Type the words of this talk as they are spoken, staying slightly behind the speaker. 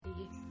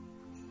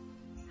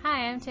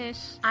Hi, I'm Tish.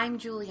 I'm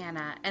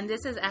Juliana, and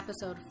this is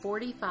episode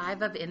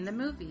 45 of In the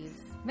Movies.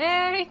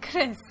 Merry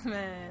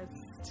Christmas!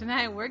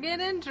 Tonight we're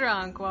getting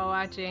drunk while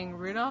watching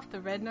Rudolph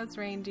the Red-Nosed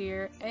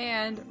Reindeer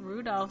and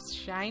Rudolph's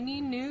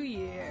Shiny New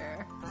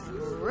Year.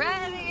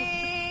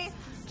 Ready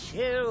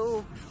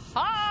to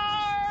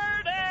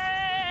party!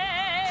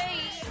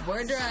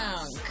 We're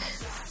drunk.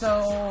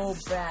 So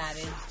bad.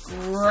 It's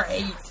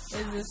great.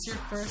 Is this your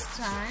first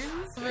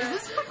time? Is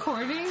this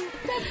recording?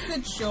 That's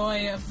the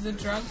joy of the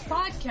drunk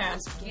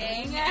podcast.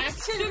 Gang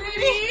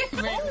activity.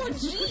 Oh,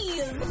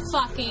 jeez.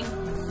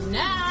 Fucking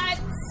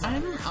nuts.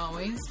 I'm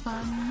always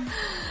fun.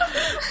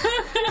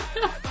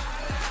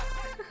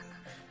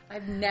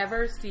 I've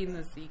never seen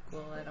the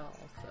sequel at all,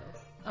 so.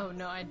 Oh,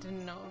 no, I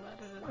didn't know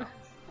about it at all.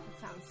 It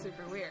sounds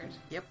super weird.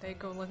 Yep. They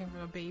go looking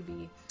for a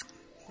baby.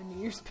 The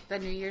New Year's baby. The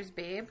New Year's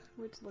Babe?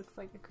 Which looks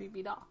like a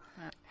creepy doll.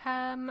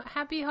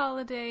 Happy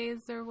holidays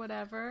or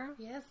whatever.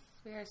 Yes,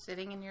 we are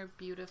sitting in your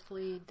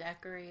beautifully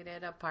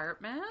decorated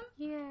apartment.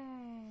 Yay.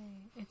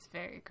 It's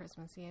very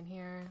Christmassy in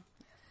here.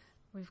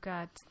 We've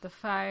got the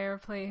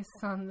fireplace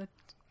on the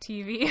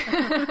TV.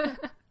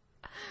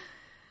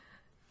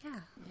 Yeah.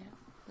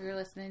 We were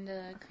listening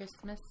to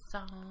Christmas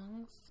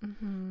songs.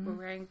 Mm-hmm. We're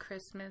wearing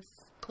Christmas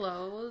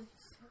clothes.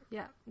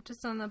 Yeah,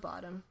 just on the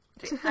bottom.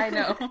 I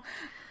know.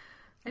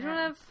 I don't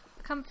have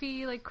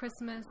comfy, like,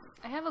 Christmas.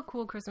 I have a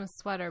cool Christmas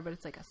sweater, but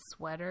it's like a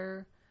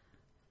sweater.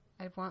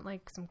 I want,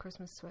 like, some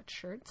Christmas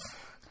sweatshirts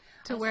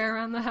to wear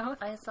around the house.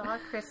 I saw a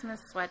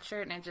Christmas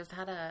sweatshirt, and it just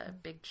had a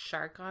big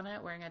shark on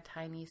it wearing a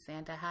tiny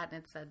Santa hat,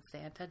 and it said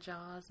Santa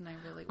Jaws, and I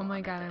really wanted Oh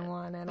my god, it. I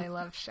want it. I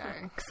love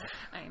sharks.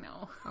 I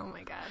know. Oh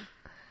my god.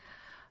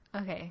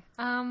 Okay.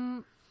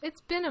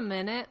 It's been a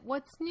minute.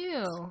 What's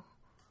new?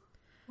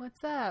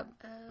 What's up?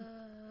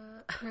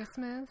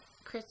 Christmas?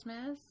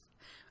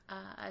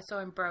 So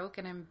I'm broke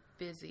and I'm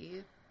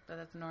busy, but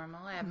that's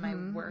normal. I have my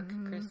work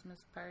Christmas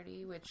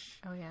party, which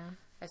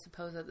I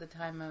suppose at the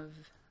time of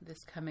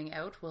this coming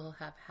out will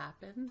have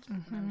happened.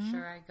 And I'm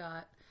sure I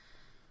got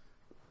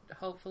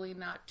hopefully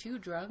not too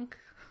drunk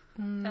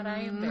that I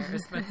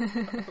embarrassed myself.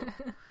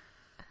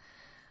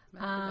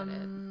 That's about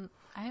it.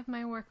 I have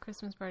my work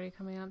Christmas party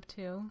coming up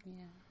too.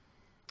 Yeah.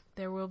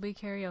 There will be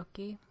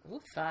karaoke. Ooh,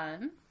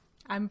 fun.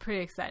 I'm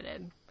pretty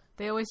excited.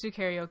 They always do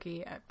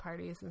karaoke at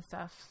parties and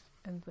stuff.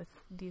 And with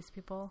these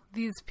people,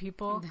 this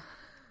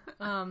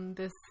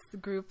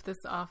group, this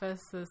office,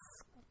 this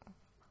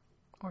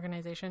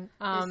organization,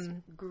 This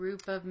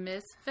group of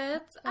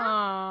misfits.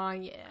 oh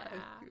yeah,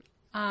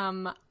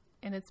 and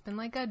it's been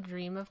like a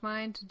dream of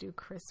mine to do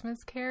Christmas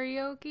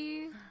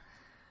karaoke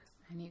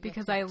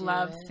because I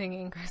love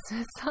singing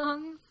Christmas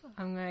songs.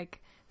 I'm like,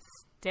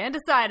 stand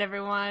aside,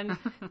 everyone.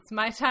 It's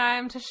my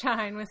time to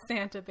shine with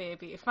Santa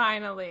Baby.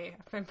 Finally,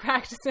 I've been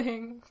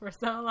practicing for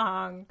so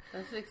long.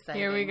 That's exciting.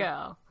 Here we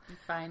go. You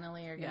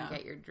finally are going to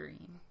get your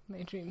dream.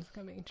 My dream's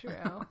coming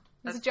true.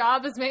 This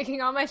job is making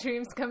all my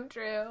dreams come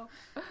true.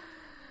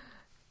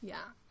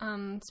 Yeah.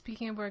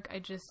 Speaking of work, I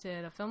just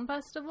did a film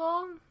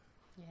festival.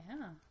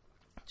 Yeah.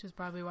 Which is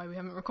probably why we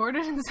haven't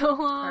recorded in so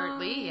long.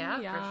 Partly, yeah,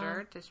 for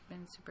sure. Just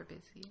been super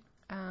busy.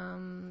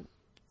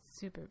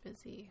 Super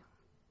busy.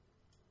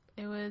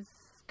 It was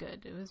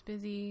good. It was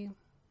busy.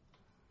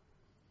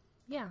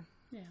 Yeah.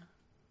 Yeah.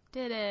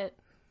 Did it.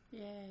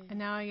 Yay. And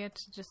now I get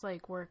to just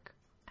like work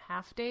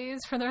half days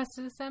for the rest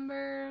of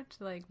December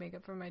to like make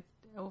up for my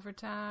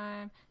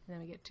overtime, and then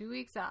we get 2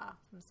 weeks off.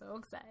 I'm so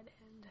excited.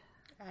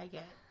 I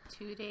get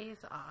 2 days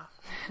off.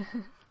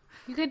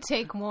 You could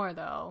take more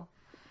though.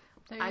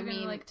 I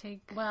mean, like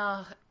take.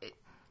 Well, if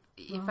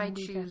I weekend.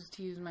 choose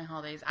to use my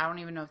holidays, I don't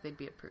even know if they'd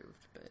be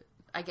approved. But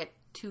I get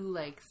 2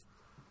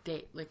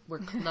 we're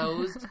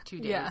closed 2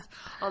 days. Yeah.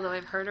 Although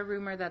I've heard a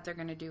rumor that they're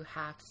going to do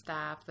half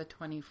staff the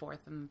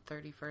 24th and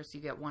 31st.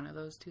 You get one of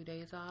those 2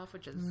 days off,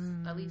 which is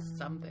at least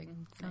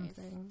something. Nice.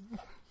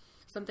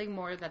 Something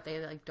more that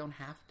they like don't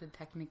have to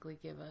technically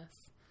give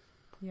us.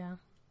 Yeah.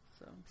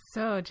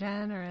 So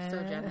generous.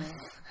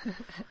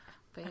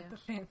 But At the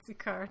fancy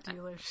car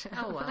dealership.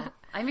 Oh well.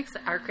 I'm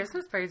excited. Our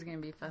Christmas party is going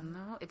to be fun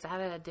though. It's at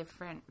a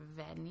different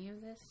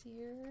venue this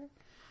year.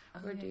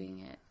 We're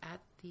doing it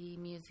at the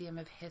Museum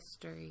of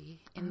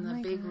History in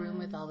the big room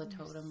with all the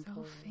totem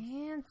poles.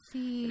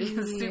 Fancy. It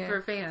is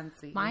super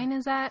fancy. Mine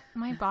is at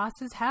my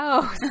boss's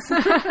house.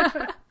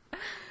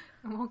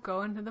 And we'll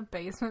go into the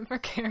basement for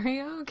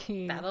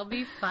karaoke. That'll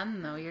be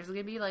fun though. Yours is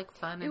going to be like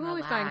fun and It will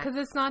relaxed. be fun because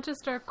it's not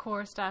just our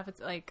core staff. It's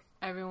like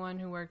everyone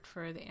who worked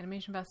for the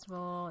animation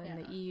festival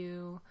and the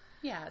EU.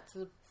 Yeah, it's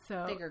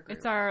a bigger group.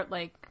 It's our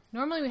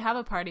normally we have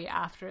a party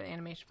after the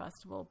animation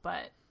festival,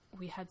 but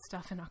we had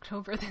stuff in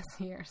October this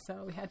year,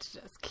 so we had to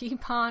just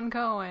keep on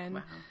going.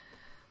 Wow.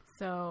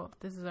 So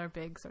this is our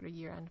big sort of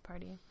year-end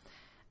party.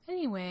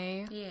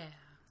 Anyway. Yeah.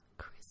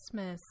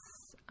 Christmas.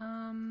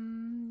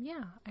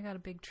 I got a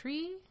big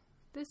tree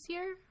this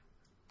year.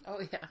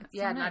 Oh, yeah. It's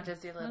Yeah, so not nice.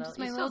 just your Not little... just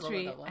my you little still have a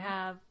tree. little one. I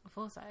have a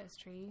full-size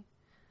tree.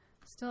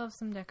 Still have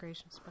some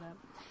decorations put up.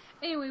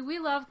 Anyway, we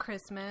love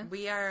Christmas.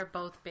 We are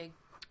both big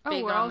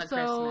big we're on also,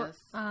 the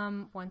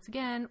Christmas. Once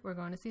again, we're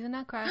going to see the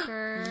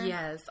Nutcracker.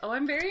 Yes. Oh,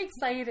 I'm very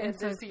excited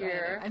this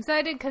year. I'm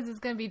excited because it's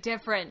going to be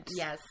different.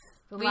 Yes.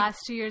 The last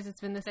 2 years, it's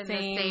been the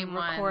same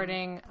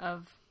recording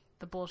of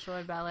the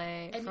Bolshoi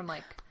Ballet from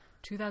like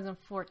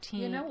 2014.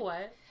 You know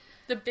what?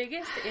 The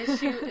biggest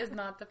issue is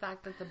not the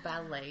fact that the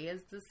ballet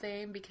is the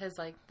same, because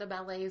like the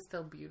ballet is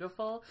still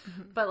beautiful,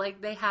 but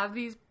like they have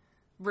these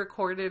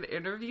recorded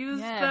interviews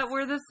that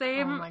were the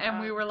same,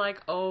 and we were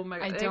like, oh my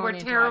god, they were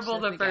terrible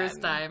the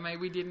first time.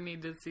 We didn't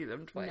need to see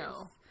them twice.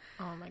 No.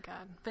 Oh my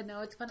god. But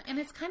no, it's fun. And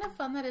it's kind of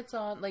fun that it's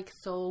on like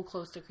so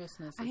close to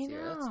Christmas this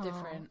year. That's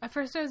different. At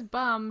first I was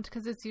bummed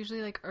because it's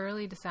usually like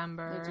early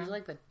December. It's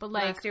usually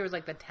last year was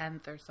like the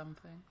 10th or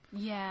something.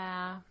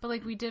 Yeah. But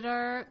like we did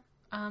our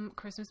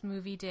Christmas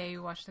movie day. We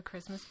watched The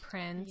Christmas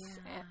Prince,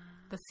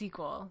 the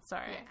sequel.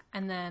 Sorry,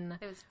 and then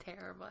it was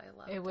terrible. I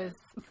loved it. It was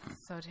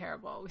so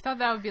terrible. We thought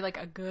that would be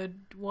like a good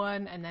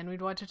one, and then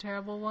we'd watch a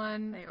terrible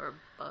one. They were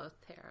both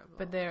terrible.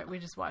 But we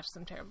just watched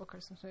some terrible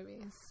Christmas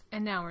movies,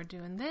 and now we're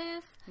doing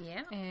this.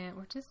 Yeah, and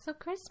we're just so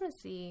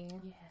Christmassy.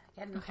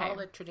 Yeah, and all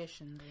the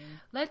traditions.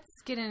 Let's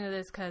get into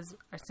this because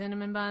our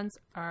cinnamon buns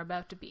are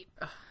about to beep.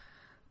 Ugh,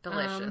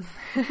 delicious.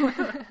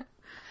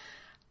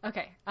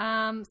 Okay,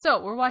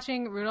 so we're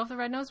watching Rudolph the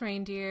Red-Nosed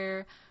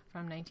Reindeer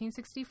from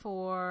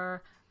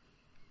 1964.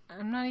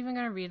 I'm not even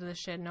going to read this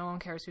shit. No one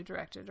cares who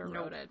directed or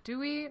wrote it. Do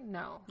we?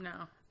 No.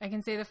 No. I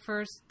can say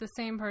the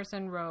same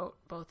person wrote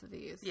both of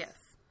these. Yes.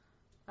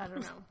 I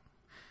don't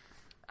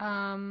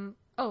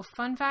know.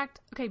 Fun fact.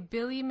 Okay,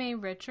 Billy Mae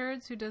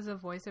Richards, who does the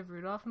voice of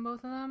Rudolph in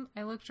both of them,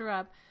 I looked her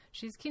up.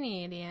 She's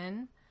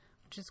Canadian,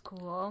 which is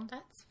cool.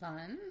 That's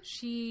fun.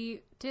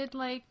 She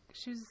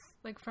was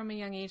from a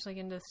young age, like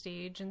into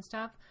stage and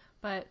stuff.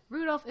 But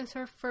Rudolph is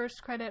her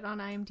first credit on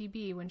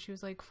IMDb when she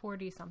was like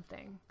 40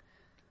 something.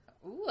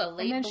 Ooh, a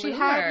late and then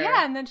bloomer.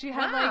 and then she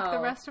had like the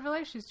rest of her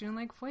life. She's doing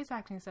like voice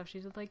acting stuff. She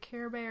did like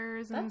Care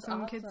Bears and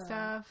some kid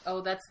stuff.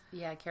 Oh,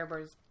 Care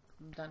Bears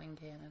done in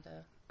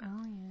Canada.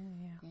 Oh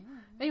yeah.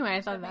 Anyway,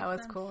 I thought that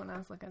was cool when I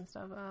was looking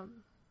stuff up.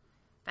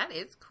 That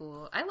is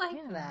cool. I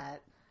like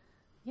that.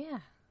 Yeah.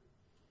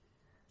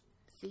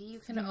 See, you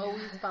can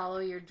always follow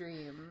your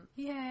dream.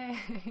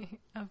 Yay!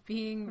 Of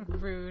being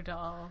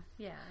Rudolph.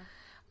 Yeah.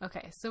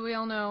 Okay, so we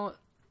all know,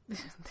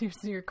 here's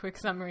your quick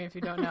summary if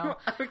you don't know.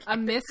 Okay. A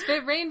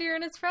misfit reindeer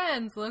and his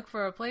friends look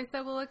for a place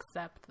that will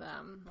accept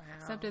them. Wow.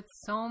 Except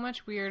it's so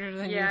much weirder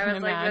than you can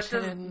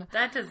imagine.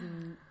 That does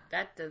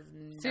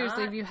not.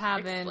 Seriously, if you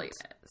haven't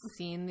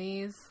seen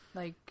these,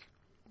 like,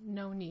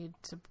 no need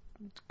to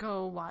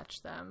go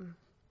watch them.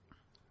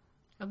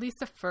 At least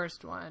the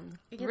first one.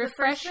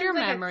 Refresh your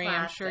memory.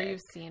 I'm sure you've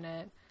seen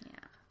it.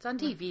 Yeah. It's on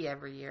TV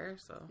every year,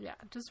 so. Yeah,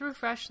 just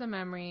refresh the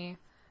memory.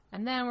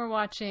 And then we're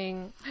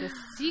watching the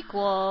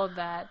sequel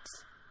that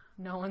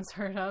no one's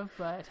heard of,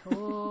 but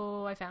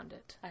I found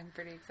it. I'm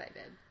pretty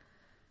excited.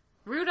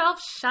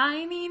 Rudolph's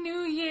Shiny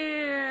New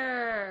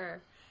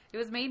Year! It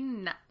was made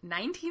in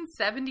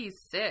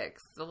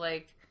 1976, so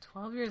like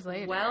 12 years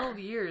later. 12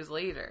 years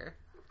later.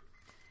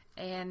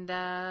 And,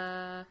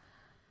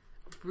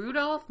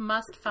 Rudolph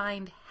must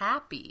find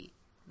Happy,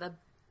 the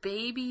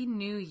baby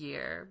New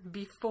Year,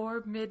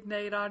 before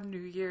midnight on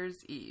New Year's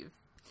Eve.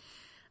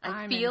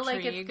 I feel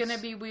like it's going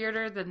to be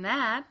weirder than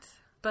that,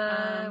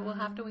 but we'll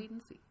have to wait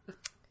and see.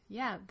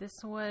 Yeah, this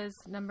was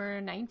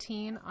number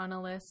 19 on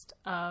a list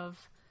of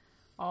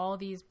all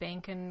these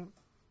Rankin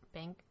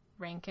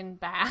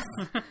Bass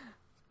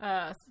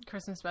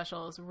Christmas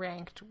specials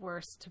ranked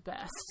worst to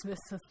best. This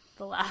is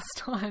the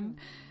last one.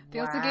 They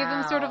also gave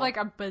them sort of like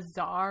a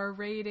bizarre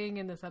rating,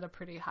 and this had a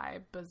pretty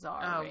high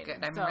bizarre rating.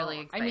 Good. I'm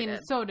really excited. I mean,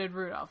 so did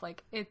Rudolph.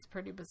 Like, it's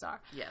pretty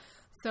bizarre. Yes.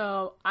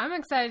 So I'm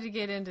excited to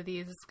get into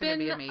these. It's going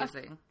to be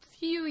amazing. A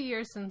few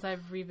years since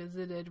I've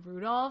revisited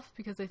Rudolph,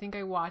 because I think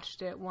I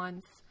watched it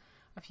once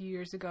a few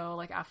years ago,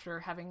 like after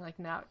having like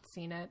not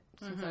seen it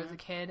since I was a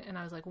kid, and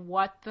I was like,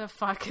 what the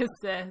fuck is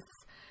this?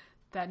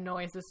 That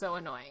noise is so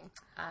annoying.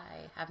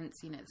 I haven't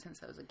seen it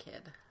since I was a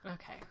kid.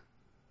 Okay.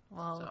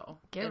 Well, so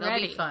get it'll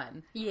ready. Be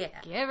fun. Yeah.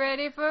 Get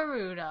ready for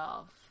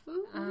Rudolph.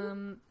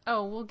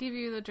 We'll give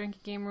you the drinking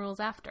game rules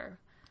after.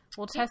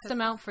 We'll test them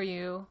out for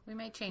you. We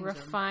may change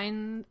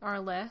Refine our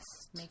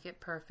list. Make it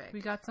perfect. We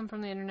got some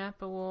from the internet,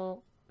 but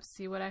we'll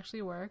see what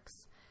actually works.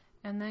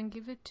 And then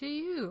give it to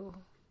you.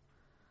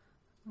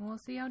 And we'll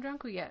see how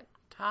drunk we get.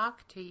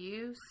 Talk to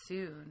you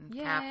soon,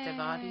 Yay. Captive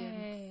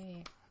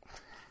audience.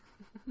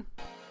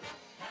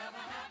 Have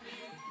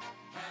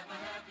a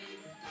happy,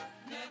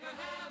 never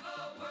have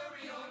a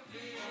worry or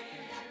fear.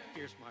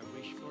 Here's my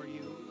wish for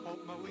you,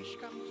 hope my wish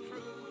comes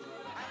true.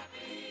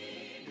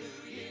 Happy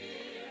New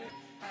Year,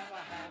 have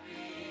a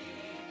happy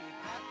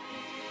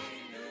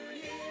New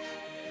Year.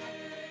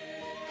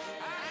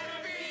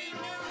 Happy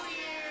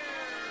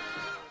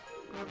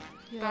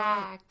New Year!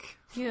 Back.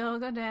 You'll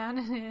go down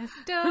in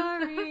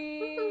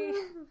history.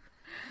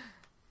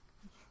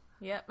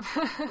 Yep.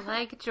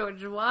 Like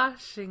George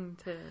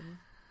Washington.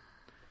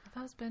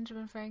 That was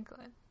Benjamin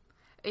Franklin.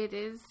 It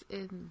is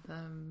in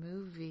the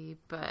movie,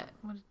 but...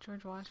 What did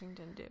George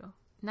Washington do?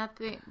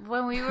 Nothing.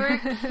 When we were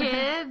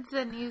kids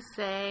and you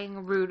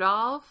sang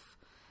Rudolph,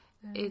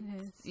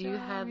 you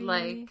had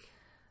like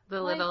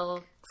the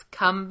little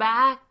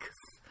comebacks,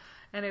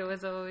 and it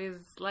was always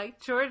like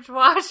George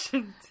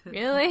Washington.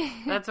 Really?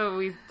 That's what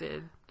we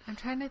did. I'm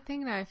trying to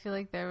think now. I feel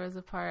like there was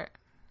a part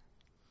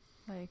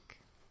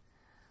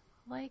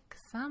like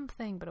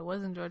something, but it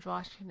wasn't George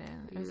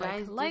Washington. It was like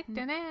you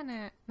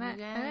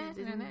guys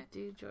didn't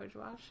do George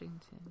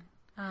Washington.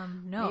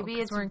 No,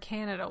 because we're in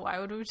Canada. Why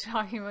would we be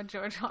talking about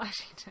George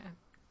Washington?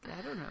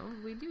 I don't know.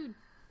 We do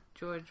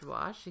George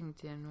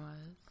Washington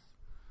was.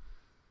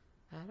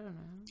 I don't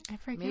know. I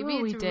forget Maybe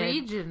what we it's did.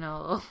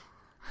 Regional.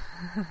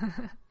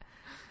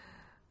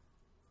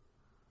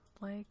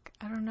 Like,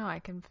 I don't know. I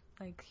can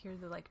like hear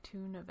the like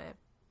tune of it,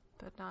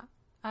 but not.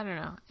 I don't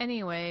know.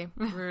 Anyway,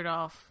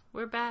 Rudolph.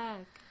 We're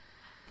back.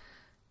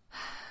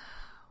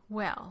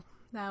 Well,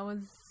 that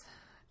was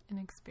an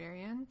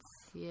experience.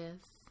 Yes.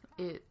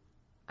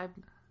 I'm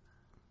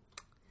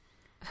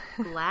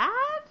glad.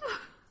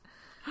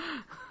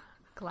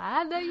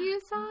 Glad that you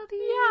saw the.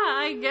 Yeah,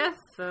 I guess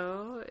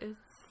so. It's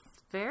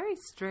very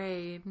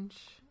strange.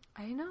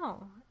 I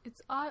know.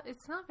 It's odd.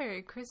 It's not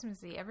very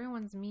Christmassy.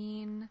 Everyone's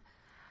mean.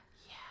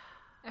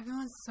 Yeah.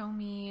 Everyone's so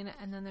mean,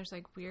 and then there's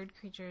like weird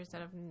creatures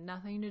that have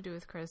nothing to do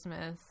with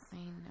Christmas. I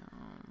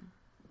know.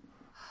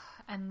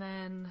 And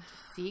then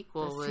the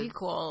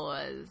sequel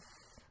was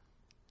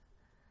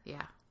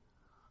yeah.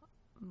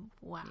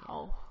 Wow.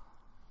 Yeah.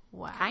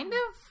 Wow. Kind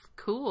of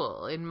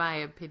cool, in my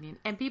opinion.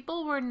 And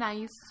people were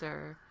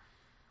nicer.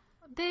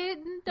 They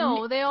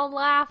all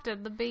laughed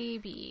at the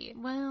baby.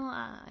 Well,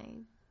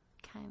 I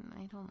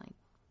don't like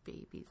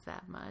babies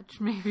that much.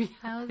 Maybe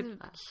that was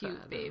a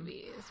cute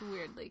baby. It's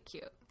weirdly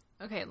cute.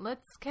 Okay,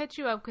 let's catch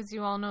you up because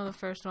you all know the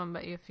first one,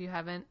 but if you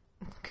haven't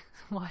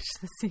watched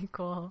the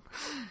sequel,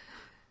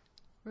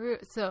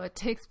 so it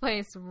takes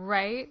place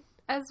right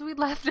as we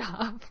left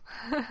off.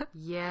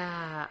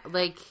 Yeah,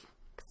 like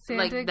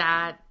Santa, like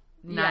that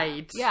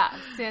night. Yeah,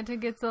 Santa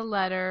gets a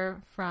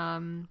letter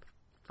from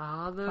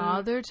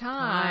Father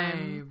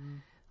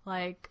Time.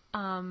 Like,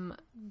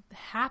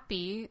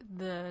 Happy,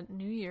 the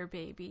New Year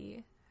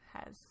baby,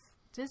 has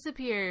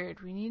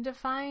disappeared. We need to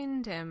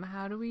find him.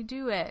 How do we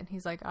do it? And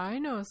he's like, I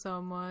know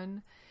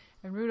someone.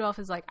 And Rudolph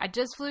is like, I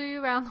just flew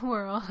you around the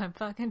world. I'm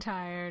fucking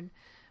tired.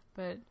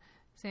 But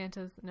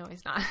no,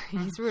 he's not.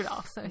 He's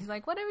Rudolph. So he's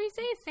like, whatever you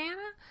say,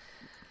 Santa.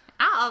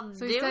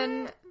 So he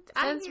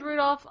sends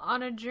Rudolph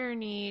on a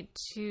journey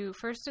to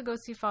go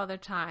see Father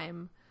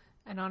Time.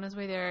 And on his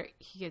way there,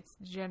 he gets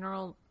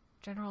General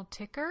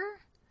Ticker.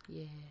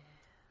 Yeah.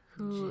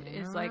 Who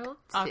is like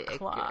a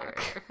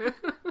clock.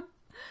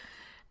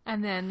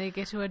 And then they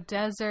get to a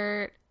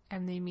desert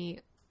and they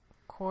meet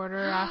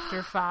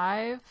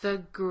 5:15.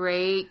 The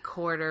great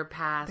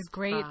 5:15. The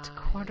great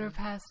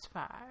 5:15.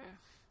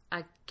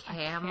 A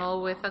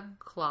camel with a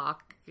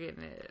clock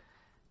in it.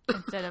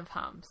 Instead of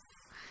humps.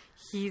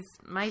 He's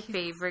my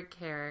favorite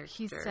character.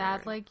 He's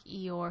sad like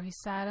Eeyore. He's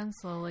sad and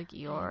slow like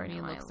Eeyore. And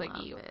he looks like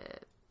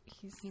Eeyore.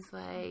 He's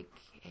like,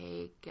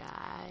 hey,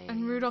 guys.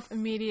 And Rudolph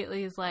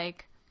immediately is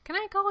like, can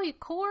I call you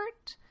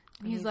Court?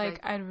 And he's like,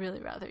 I'd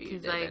really rather you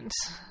didn't.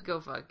 Like, go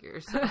fuck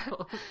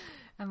yourself.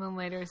 And then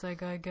later he's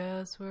like, I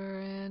guess we're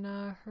in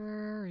a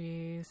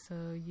hurry,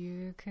 so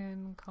you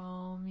can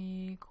call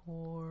me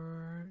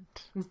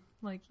Court.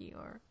 Like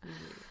Eeyore.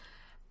 Mm-hmm.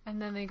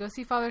 And then they go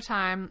see Father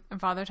Time,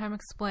 and Father Time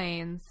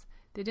explains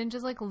they didn't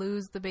just like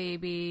lose the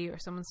baby or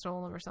someone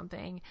stole him or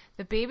something.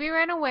 The baby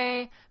ran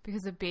away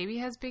because the baby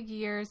has big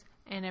ears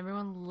and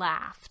everyone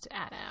laughed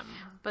at him.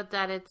 But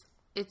that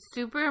it's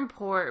super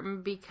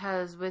important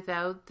because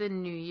without the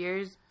New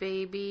Year's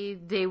baby,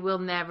 they will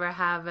never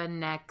have a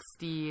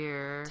next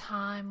year.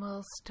 Time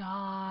will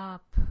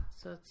stop.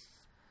 So it's,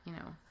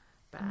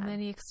 bad. And then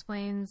he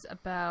explains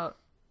about,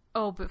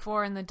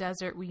 before in the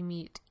desert we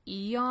meet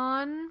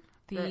Eon,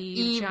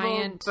 the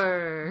giant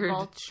bird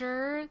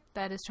vulture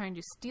that is trying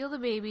to steal the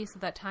baby so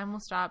that time will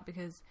stop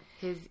because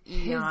his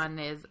eon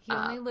is he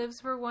only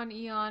lives for one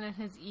eon and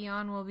his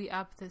eon will be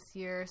up this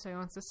year, so he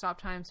wants to stop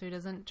time so he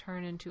doesn't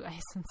turn into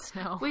ice and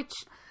snow. Which,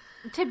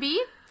 to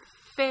be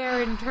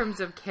fair in terms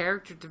of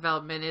character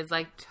development, is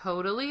like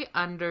totally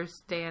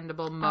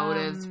understandable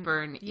motives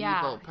for an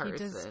evil person. He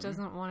just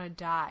doesn't want to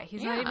die.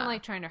 He's not even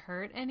like trying to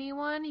hurt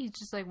anyone. He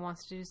just like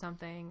wants to do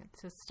something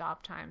to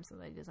stop time so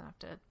that he doesn't have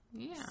to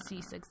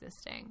cease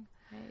existing.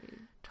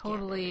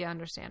 Totally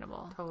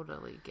understandable.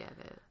 Totally get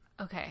it.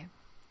 Okay.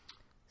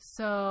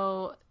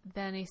 So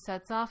then he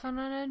sets off on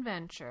an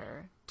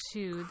adventure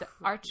to the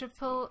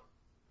archipelago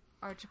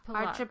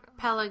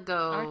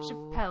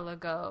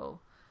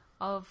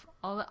of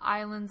all the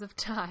islands of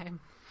time.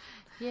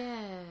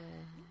 Yeah.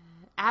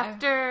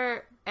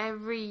 After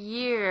every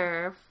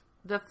year,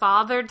 the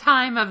Father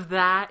Time of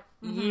that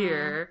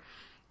year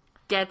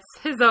gets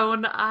his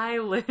own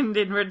island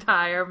in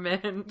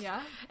retirement.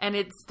 Yeah. And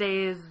it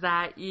stays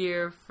that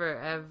year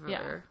forever.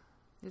 Yeah.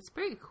 It's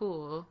pretty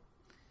cool.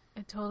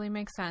 It totally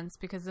makes sense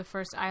because the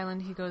first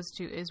island he goes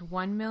to is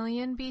 1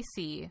 million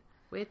BC.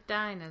 With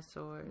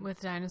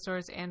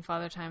dinosaurs. And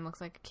Father Time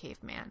looks like a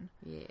caveman.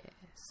 Yeah.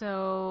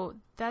 So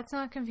that's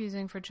not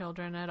confusing for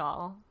children at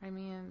all. I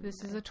mean,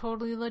 this is a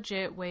totally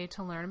legit way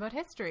to learn about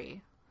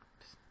history.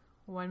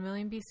 1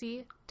 million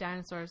BC,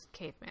 dinosaurs,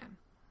 caveman.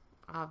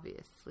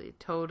 Obviously.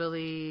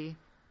 Totally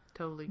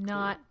cool.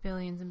 Not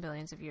billions and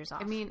billions of years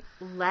off. I mean,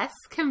 less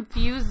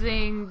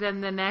confusing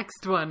than the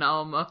next one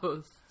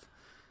almost.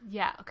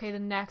 Yeah, okay, the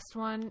next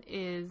one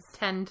is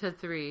 10 to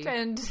 3.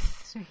 10 to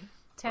 3.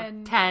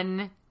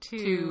 10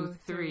 to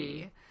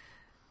 3.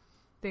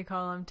 They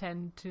call him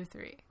 10 to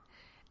 3.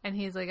 And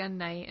he's like a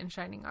knight in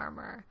shining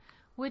armor.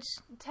 Which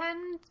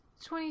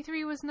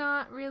 1023 was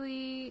not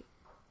really...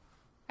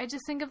 I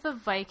just think of the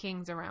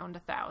Vikings around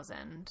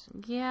 1000.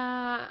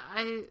 Yeah,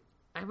 I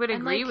would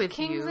agree with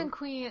kings you. Kings and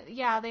queens,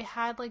 yeah, they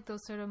had like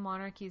those sort of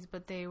monarchies,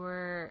 but they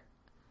were...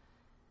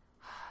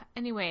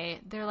 Anyway,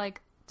 they're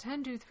like,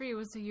 1023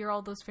 was the year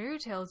all those fairy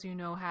tales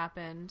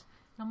happened.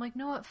 And I'm like,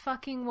 no, it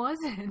fucking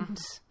wasn't.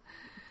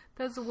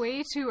 That's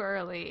way too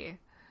early.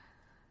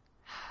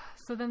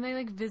 So then they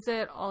like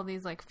visit all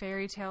these like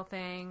fairy tale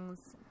things.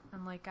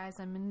 I'm like, guys,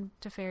 I'm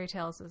into fairy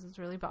tales. This is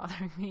really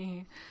bothering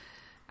me.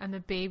 And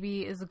the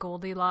baby is a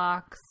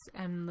Goldilocks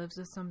and lives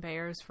with some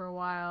bears for a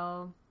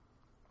while.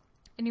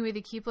 Anyway,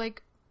 they keep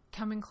like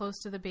coming close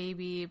to the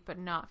baby, but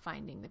not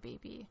finding the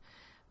baby.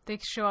 They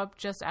show up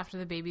just after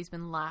the baby's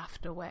been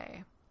laughed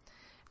away.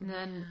 And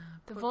then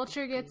the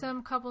vulture gets them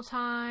a couple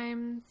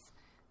times.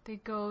 They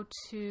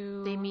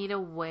meet a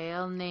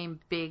whale named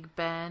Big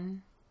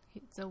Ben.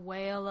 It's a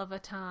whale of a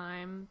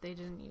time. They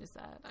didn't use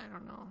that. I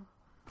don't know.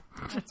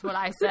 That's what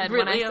I said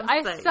really when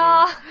I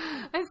saw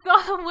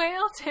the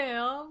whale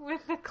tail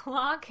with the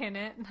clock in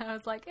it, and I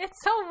was like,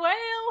 it's a whale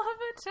of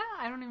a time.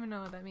 I don't even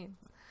know what that means.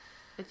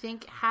 I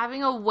think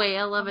having a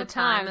whale of a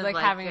time is like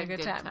having a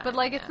good time. But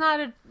like, it's not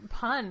a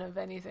pun of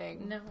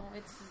anything. No,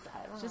 it's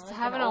just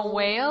having a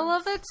whale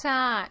of a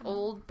time.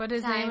 But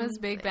his name was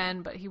Big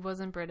Ben, but he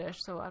wasn't British,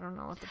 so I don't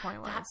know what the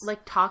point was.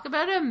 Like, talk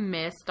about a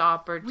missed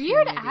opportunity.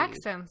 Weird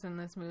accents in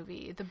this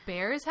movie. The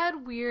bears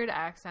had weird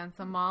accents.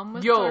 The mom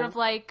was sort of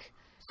like...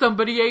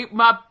 Somebody ate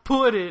my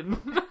pudding.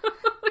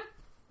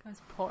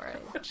 That's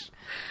porridge.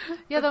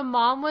 Yeah, the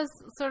mom was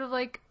sort of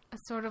like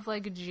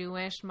a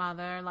Jewish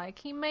mother. Like,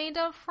 he made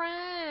a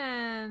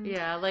friend.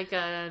 Yeah, like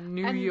a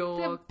New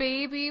York. The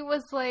baby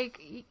was like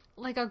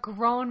a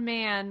grown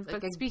man,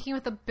 but speaking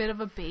with a bit of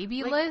a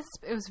baby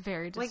lisp. It was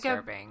very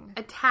disturbing. Like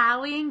a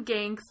Italian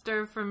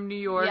gangster from New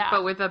York,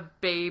 but with a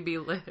baby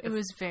lisp. It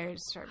was very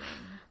disturbing.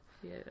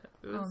 Yeah.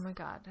 Oh my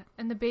god.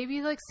 And the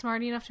baby like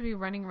smart enough to be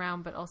running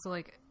around, but also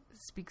like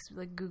speaks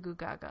like goo goo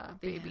gaga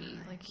baby. Yeah.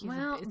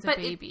 Like it's a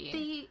baby. But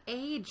they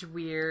age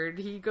weird.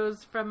 He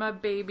goes from a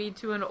baby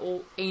to an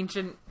old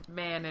ancient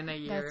man in a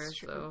year. That's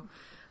true. So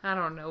I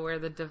don't know where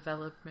the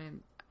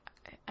development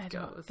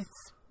goes.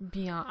 It's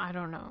beyond. I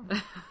don't know.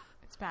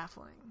 It's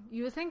baffling.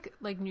 You would think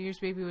like New Year's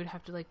baby would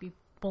have to like be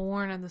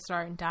born at the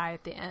start and die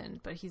at the end,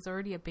 but he's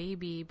already a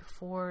baby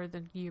before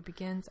the year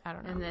begins. I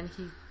don't know. And then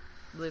he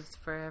lives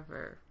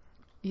forever.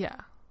 Yeah,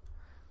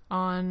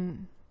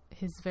 on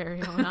his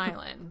very own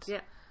island.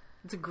 Yeah.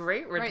 It's a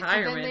great retirement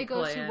plan. So then they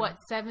go plan. to,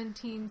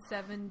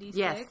 1776?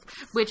 Yes,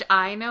 which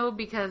I know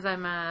because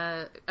I'm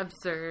a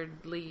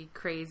absurdly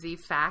crazy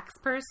facts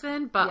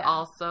person, but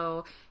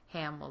also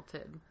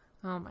Hamilton.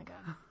 Oh, my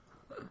God.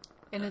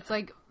 And it's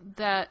like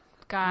that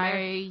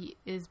guy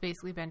is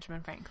basically Benjamin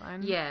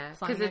Franklin. Yeah,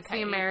 because it's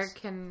the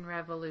American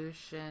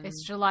Revolution.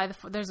 It's July the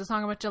 4th. There's a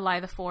song about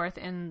July the 4th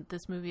in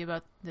this movie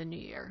about the New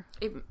Year.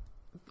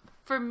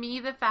 For me,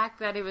 the fact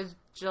that it was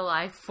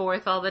July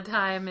 4th all the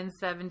time in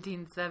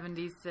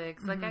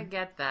 1776, like, I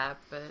get that,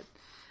 but,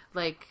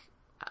 like,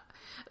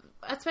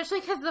 especially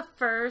because the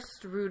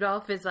first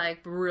Rudolph is,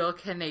 like, real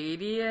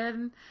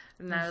Canadian,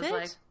 and I was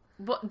like,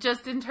 well,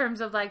 just in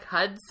terms of, like,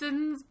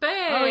 Hudson's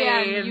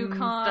Bay and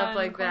Yukon, stuff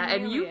like that,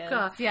 and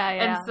Yukon. Yeah.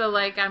 And so,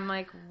 like, I'm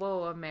like,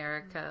 whoa,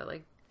 America,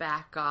 like,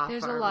 back off.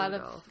 There's a lot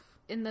of,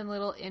 in the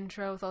little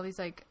intro with all these,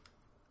 like,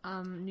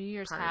 New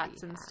Year's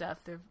hats and stuff.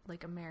 They're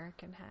like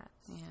American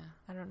hats. Yeah.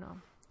 I don't know.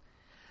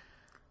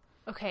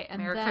 Okay, and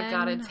America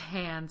got its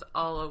hands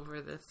all over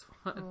this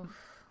one.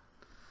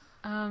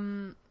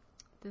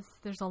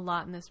 There's a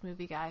lot in this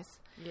movie, guys.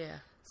 Yeah.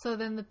 So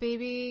then the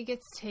baby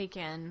gets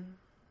taken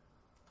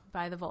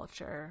by the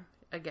vulture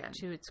again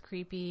to its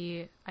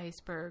creepy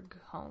iceberg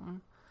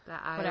home.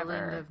 The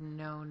island of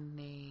no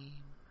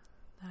name.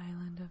 The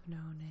island of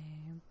no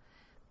name.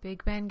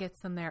 Big Ben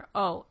gets them there.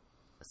 Oh,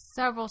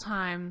 several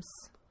times.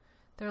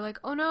 They're like,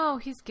 oh no,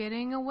 he's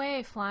getting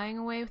away, flying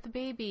away with the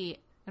baby.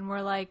 And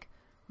we're like,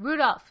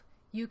 Rudolph,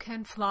 you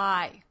can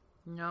fly.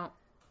 No.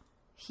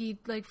 He,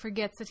 like,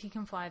 forgets that he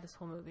can fly this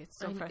whole movie. It's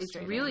so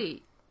frustrating. It's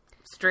really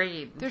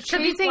strange. They're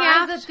chasing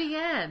after at the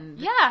end.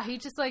 Yeah, he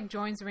just, like,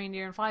 joins the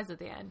reindeer and flies at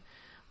the end.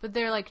 But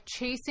they're, like,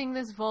 chasing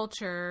this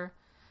vulture.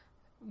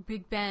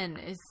 Big Ben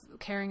is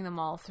carrying them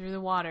all through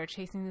the water,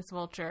 chasing this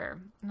vulture.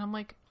 And I'm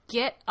like,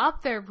 get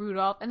up there,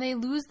 Rudolph. And they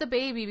lose the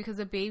baby because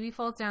the baby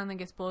falls down and then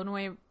gets blown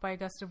away by a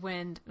gust of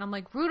wind. And I'm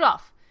like,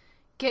 Rudolph,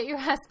 get your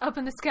ass up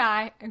in the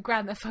sky and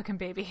grab that fucking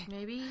baby.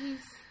 Maybe he's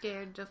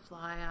scared to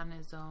fly on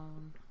his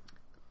own.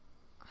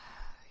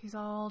 He's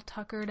all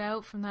tuckered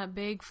out from that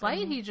big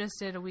flight he just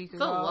did a week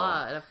ago. It's a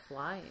lot of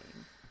flying.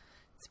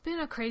 It's been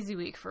a crazy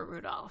week for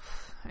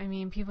Rudolph. I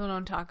mean, people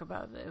don't talk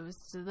about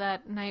it.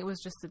 That night was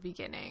just the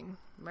beginning,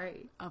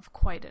 right, of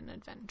quite an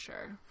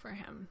adventure for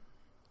him.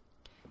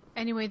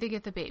 Anyway, they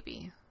get the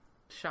baby.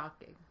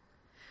 Shocking.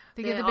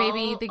 They get the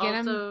baby. They get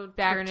him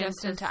back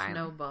just in time.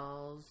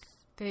 Snowballs.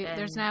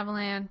 There's an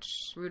avalanche.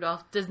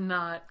 Rudolph does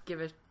not give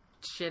a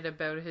shit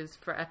about his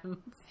friends.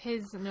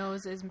 His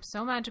nose is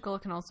so magical;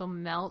 it can also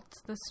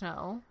melt the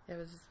snow.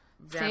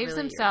 Saves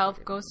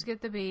himself. Goes to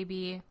get the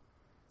baby.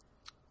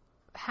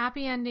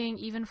 Happy ending,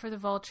 even for the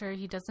vulture.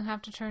 He doesn't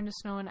have to turn to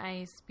snow and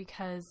ice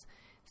because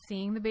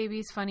seeing the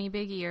baby's funny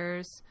big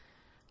ears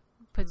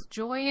puts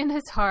joy in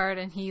his heart,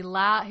 and he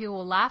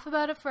will laugh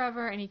about it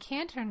forever. And he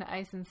can't turn to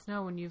ice and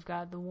snow when you've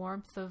got the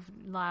warmth of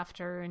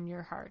laughter in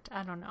your heart.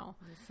 I don't know.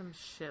 There's some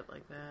shit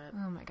like that.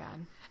 Oh my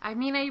god. I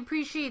mean, I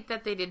appreciate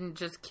that they didn't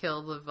just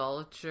kill the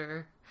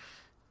vulture.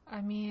 I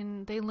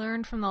mean, they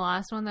learned from the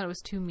last one that it was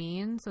too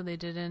mean, so they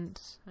didn't.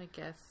 I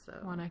guess so.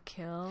 Want to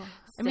kill.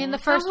 I mean, the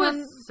first one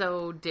was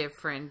so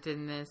different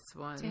in this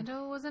one.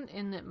 Santa wasn't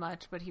in it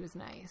much, but he was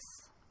nice.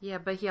 Yeah,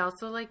 but he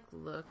also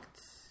looked.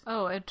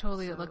 Oh, it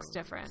totally looks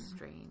different.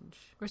 Strange.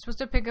 We're supposed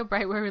to pick up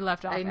right where we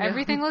left off.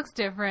 Everything looks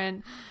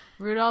different.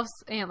 Rudolph's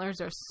antlers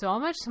are so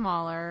much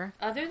smaller.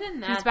 Other than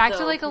that, he's back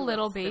to a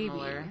little baby.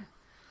 Similar.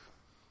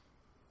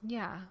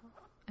 Yeah,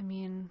 I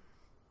mean,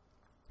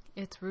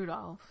 it's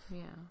Rudolph.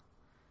 Yeah.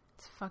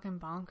 It's fucking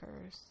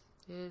bonkers.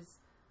 It is,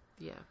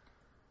 yeah.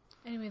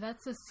 Anyway,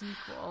 that's a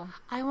sequel.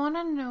 I want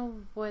to know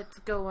what's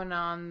going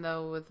on,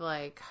 though, with,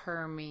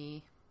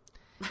 Hermie.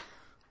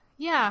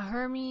 Yeah,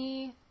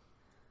 Hermie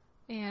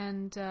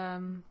and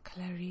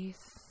Clarice.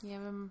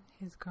 Yeah,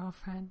 his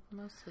girlfriend.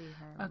 Mostly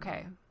Hermie.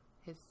 Okay.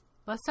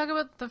 Let's talk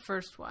about the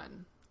first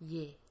one.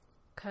 Yeah.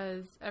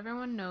 Because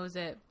everyone knows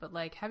it, but,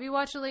 have you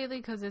watched it lately?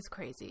 Because it's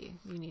crazy.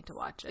 You need to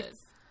watch it.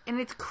 And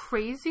it's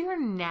crazier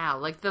now.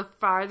 The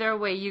farther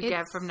away you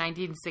get from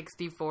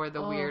 1964,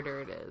 the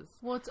weirder it is.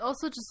 Well, it's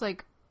also just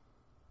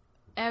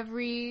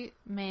every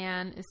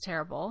man is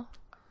terrible.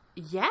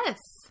 Yes.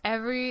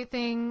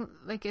 Everything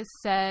is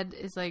said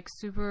is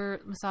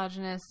super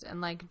misogynist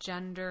and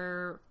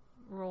gender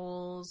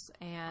roles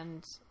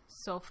and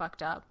so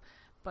fucked up.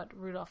 But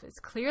Rudolph is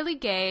clearly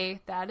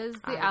gay. That is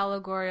the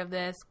allegory of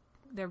this.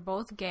 They're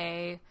both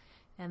gay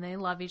and they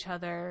love each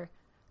other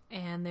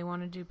and they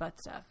want to do butt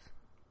stuff.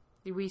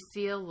 We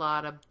see a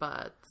lot of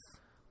butts.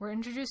 We're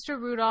introduced to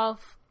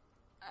Rudolph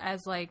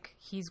as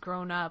he's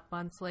grown up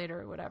months later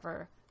or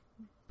whatever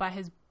by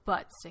his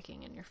butt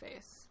sticking in your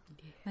face.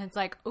 Yeah. And it's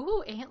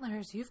ooh,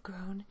 antlers, you've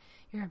grown.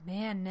 You're a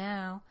man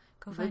now.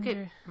 Go find Look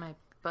at my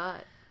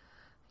butt.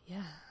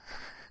 Yeah.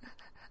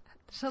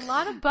 There's a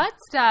lot of butt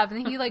stuff.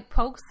 And he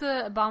pokes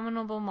the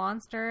abominable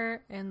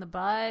monster in the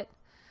butt.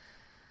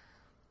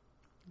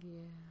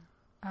 Yeah.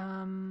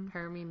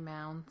 Hermie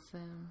mounts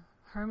him.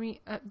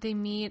 Hermie, they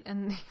meet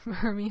and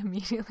Hermie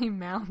immediately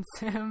mounts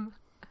him.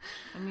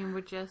 I mean, we're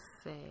just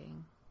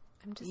saying.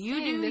 I'm just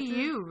saying.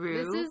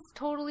 Rue. This is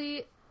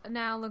totally an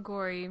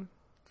allegory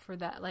for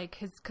that.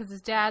 Because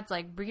his dad's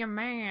be a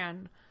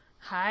man.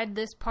 Hide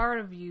this part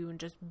of you and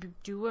just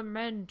do what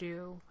men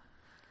do.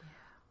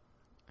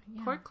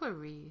 Yeah. Poor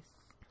Clarice.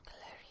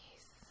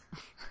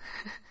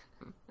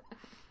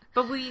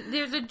 But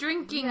there's a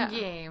drinking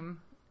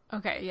game.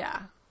 Okay,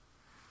 yeah.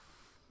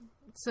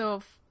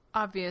 So,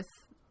 obvious.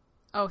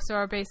 Oh, so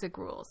our basic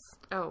rules.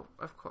 Oh,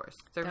 of course.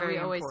 They're very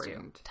important. We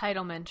always do.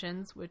 Title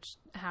mentions, which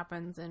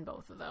happens in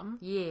both of them.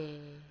 Yeah.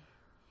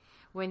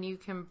 When you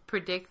can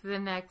predict the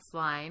next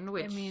line,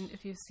 which... I mean,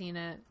 if you've seen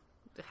it...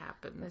 It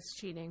happens. It's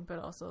cheating, but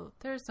also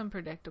there's some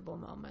predictable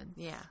moments.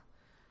 Yeah.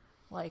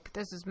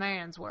 This is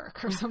man's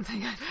work or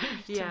something.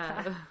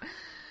 Yeah.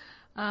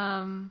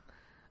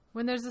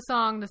 When there's a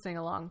song to sing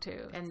along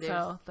to. And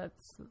so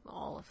that's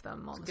all of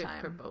them all the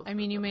time. For both I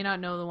mean, you may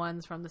not know the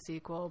ones from the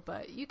sequel,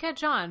 but you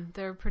catch on.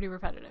 They're pretty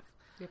repetitive.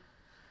 Yep.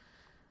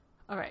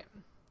 All right.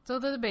 So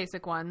they're the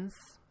basic ones.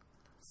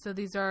 So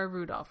these are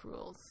Rudolph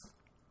rules.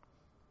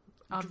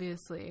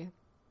 Obviously,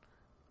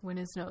 when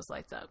his nose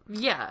lights up.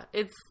 Yeah,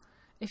 it's...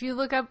 If you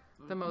look up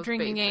the most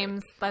drinking basic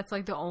games, that's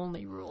the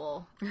only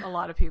rule a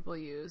lot of people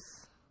use.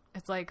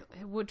 It's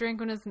drink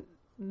when his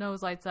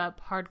nose lights up,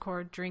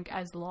 hardcore, drink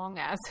as long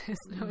as his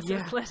nose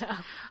is lit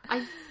up.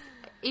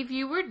 If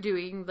you were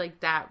doing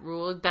that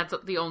rule, that's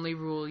the only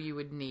rule you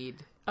would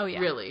need. Oh yeah,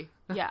 really?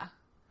 Yeah,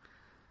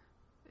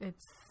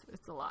 it's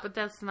a lot. But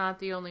that's not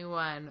the only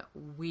one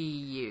we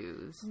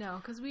use. No,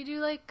 because we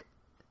do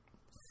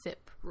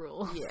sip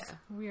rules.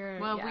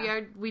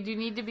 Yeah, we do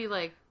need to be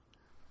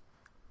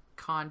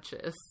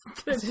conscious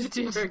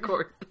to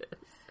record this.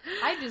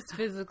 I just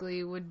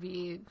physically would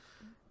be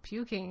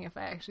puking if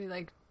I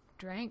actually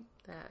drank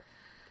that.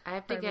 I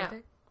have to get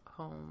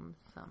home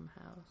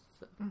somehow.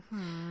 So.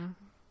 Mm-hmm.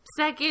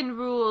 Second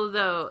rule,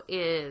 though,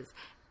 is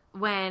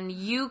when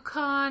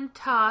Yukon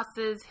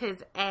tosses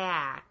his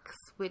axe,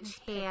 which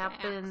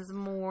happens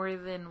more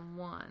than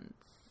once.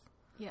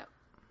 Yep.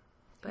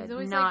 But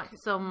not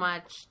so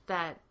much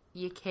that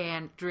you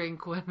can't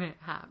drink when it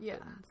happens.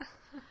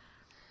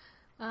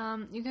 Yeah.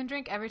 You can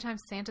drink every time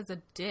Santa's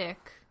a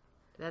dick.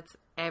 That's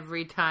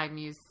every time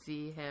you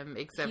see him,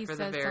 except for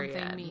the very end. He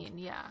says something mean,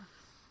 yeah.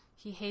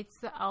 He hates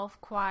the elf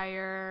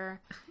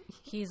choir.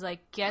 He's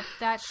like, get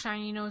that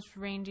shiny-nosed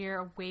reindeer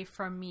away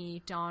from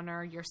me,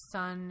 Donner. Your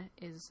son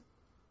is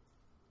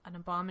an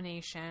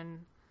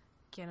abomination.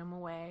 Get him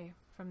away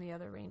from the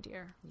other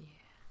reindeer. Yeah.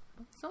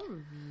 That's so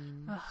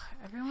mean. Ugh,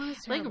 everyone is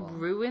terrible. Like,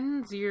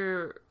 ruins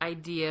your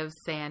idea of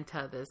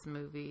Santa, this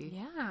movie.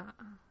 Yeah.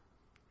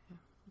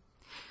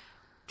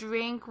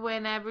 Drink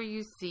whenever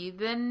you see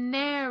the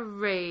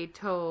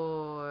narrator.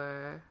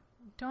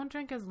 Don't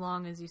drink as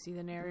long as you see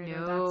the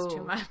narrator. No, that's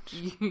too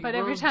much. But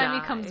every time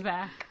he comes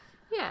back.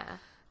 Yeah.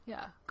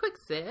 Yeah. Quick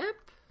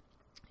sip.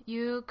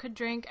 You could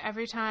drink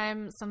every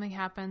time something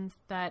happens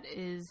that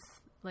is,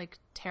 like,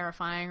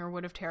 terrifying or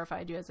would have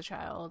terrified you as a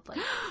child.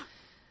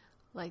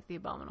 Like the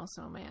Abominable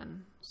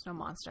Snowman, Snow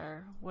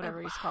Monster,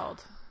 whatever he's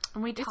called.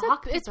 And we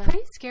it's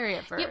pretty scary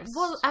at first. Yeah,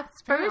 well, at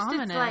first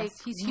it's like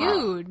he's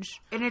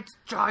huge and it's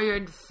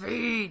giant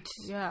feet.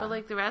 Yeah, but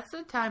like the rest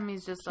of the time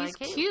he's just he's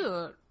like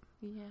cute.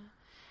 Yeah,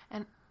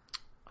 and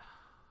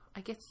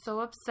I get so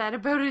upset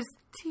about his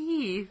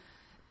teeth.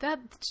 That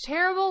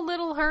terrible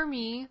little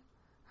Hermie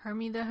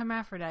the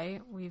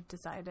hermaphrodite. We've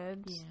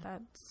decided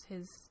that's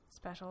his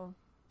special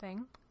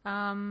thing.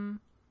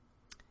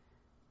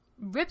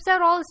 Rips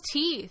out all his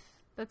teeth.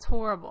 That's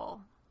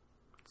horrible.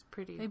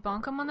 Pretty. They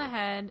bonk him on the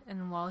head,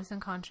 and while he's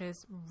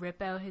unconscious,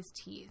 rip out his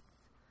teeth.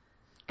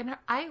 And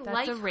that's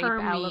like a rape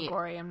Hermie.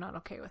 allegory. I'm not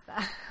okay with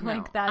that.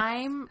 No, that's.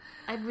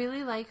 I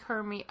really like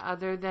Hermie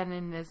other than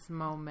in this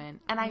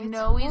moment, and I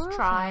know he's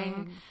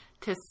trying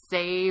to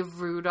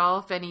save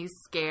Rudolph, and he's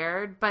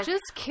scared, but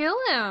just kill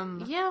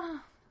him. Yeah,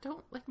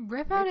 don't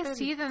rip out his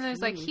teeth. And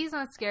there's like he's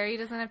not scary. He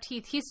doesn't have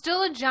teeth. He's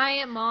still a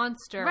giant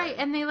monster, right?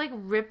 And they like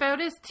rip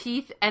out his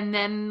teeth and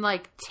then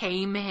like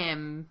tame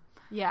him.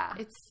 Yeah,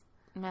 it's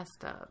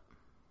messed up.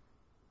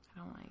 I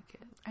don't like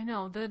it. I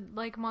know the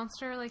like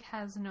monster like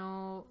has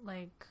no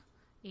like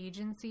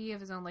agency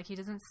of his own. Like he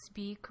doesn't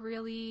speak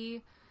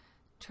really.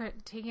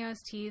 Taking out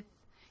his teeth.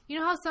 You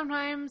know how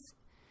sometimes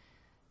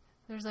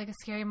there's like a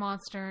scary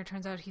monster. It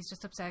turns out he's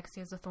just upset because he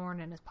has a thorn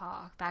in his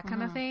paw. That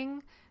kind of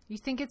thing. You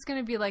think it's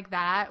gonna be like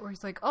that, where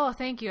he's like, "Oh,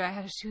 thank you, I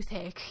had a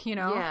toothache," you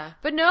know? Yeah.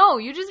 But no,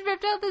 you just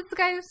ripped out this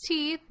guy's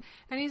teeth,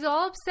 and he's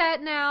all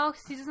upset now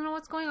because he doesn't know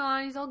what's going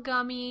on. He's all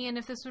gummy, and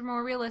if this were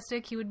more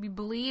realistic, he would be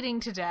bleeding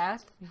to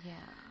death. Yeah.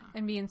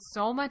 And be in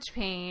so much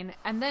pain.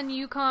 And then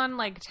Yukon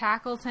like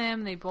tackles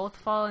him. They both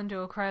fall into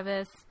a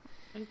crevice.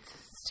 It's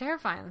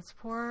terrifying. This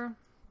poor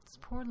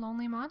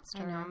lonely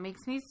monster. I know. It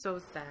makes me so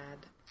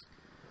sad.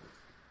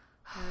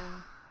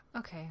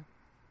 Okay.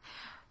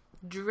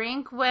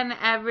 Drink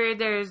whenever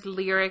there's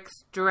lyrics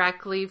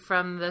directly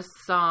from the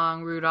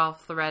song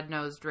Rudolph the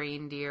Red-Nosed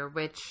Reindeer,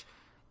 which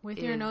with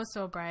your nose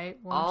so bright,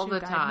 won't all you the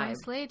guide time. my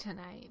sleigh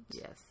tonight?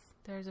 Yes.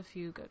 There's a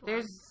few good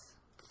There's ones.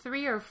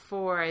 3 or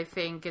 4, I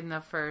think, in the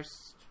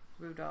first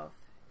Rudolph.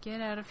 Get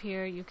out of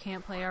here. You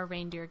can't play our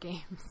reindeer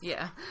games.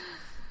 Yeah.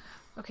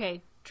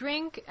 Okay.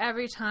 Drink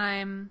every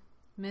time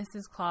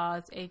Mrs.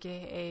 Claus,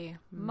 a.k.a.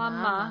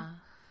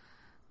 Mama,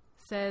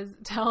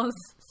 tells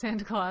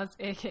Santa Claus,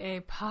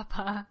 a.k.a.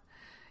 Papa,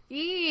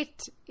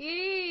 eat.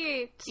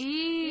 You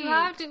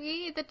have to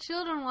eat. The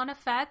children want a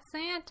fat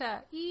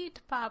Santa. Eat,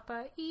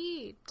 Papa,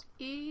 eat.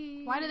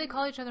 Why do they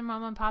call each other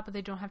Mama and Papa?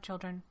 They don't have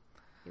children.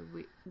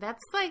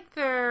 That's like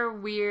their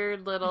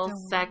weird little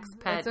sex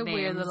pet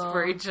names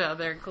for each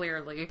other,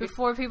 clearly.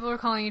 Before people were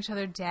calling each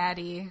other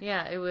Daddy.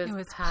 Yeah, it was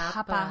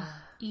Papa.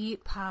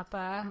 Eat,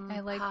 Papa. I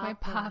like my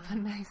Papa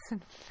nice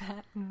and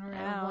fat and round.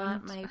 I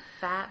want my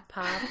fat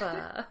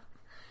Papa.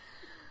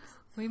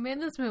 We made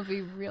this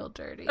movie real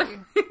dirty.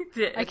 We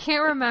did. I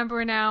can't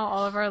remember now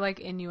all of our like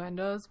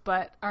innuendos,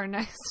 but our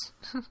next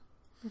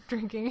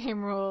drinking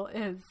game rule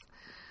is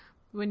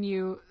when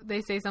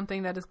they say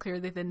something that is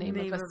clearly the name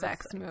of a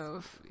sex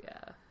move.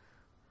 Yeah.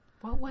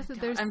 What was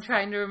it? I'm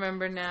trying to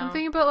remember now.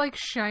 Something about like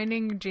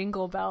shining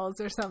jingle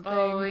bells or something.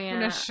 Oh, yeah. I'm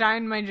going to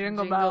shine my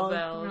jingle bells.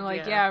 And we're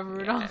like, yeah,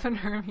 Rudolph and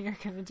Hermie are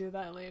going to do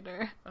that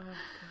later. Oh,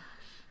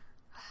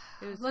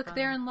 gosh. Look, fun.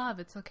 They're in love.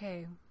 It's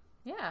okay.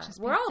 Yeah.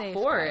 We're all safe,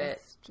 for guys.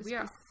 it. We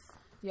are.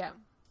 Yeah.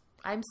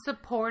 I'm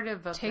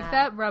supportive of Take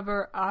that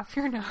rubber off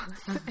your nose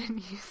and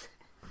use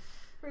it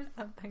for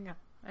something else.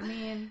 I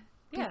mean,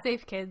 be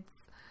safe, kids.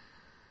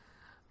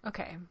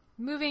 Okay,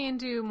 moving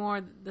into more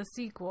the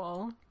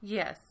sequel.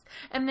 Yes,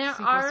 and there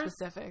are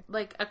specific,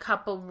 like a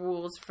couple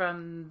rules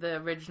from the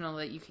original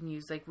that you can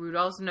use, like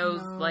Rudolph's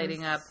nose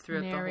lighting up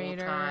throughout the whole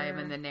time,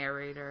 and the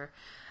narrator.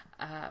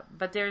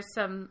 But there's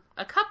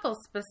a couple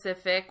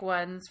specific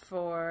ones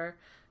for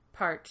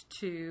part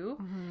 2.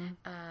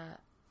 Mm-hmm.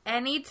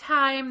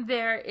 Anytime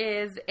there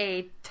is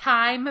a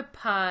time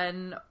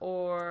pun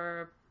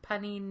or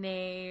punny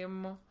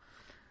name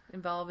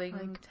involving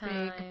like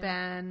time. Big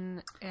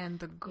Ben and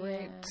the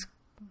Great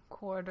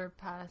 5:15.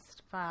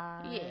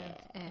 Yeah.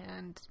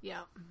 And,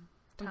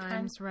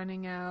 time's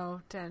running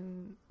out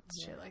and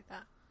shit like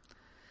that.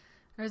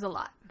 There's a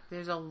lot.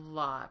 There's a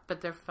lot,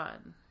 but they're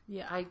fun.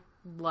 Yeah. I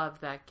love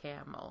that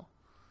camel.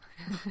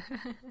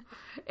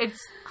 It's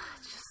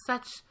just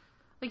such...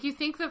 Like, you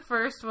think the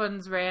first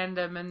one's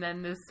random, and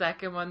then the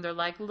second one, they're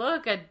like,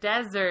 look, a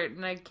desert,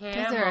 and a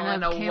camel,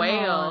 and a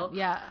whale.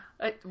 Yeah.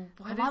 A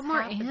lot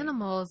more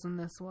animals in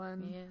this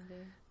one.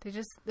 Yeah,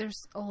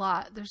 there's a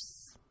lot.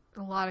 There's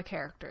a lot of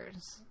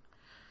characters.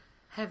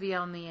 Heavy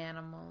on the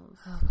animals.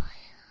 Oh,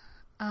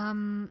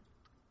 boy.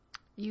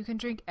 You can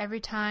drink every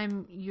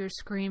time you're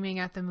screaming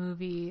at the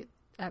movie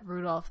at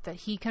Rudolph that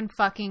he can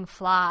fucking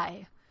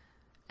fly.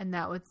 And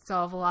that would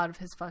solve a lot of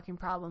his fucking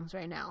problems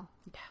right now.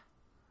 Yeah.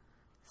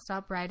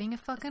 Stop riding a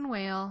fucking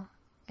whale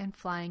and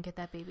fly and get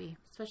that baby.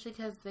 Especially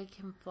because they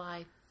can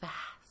fly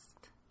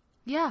fast.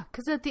 Yeah,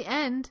 because at the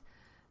end,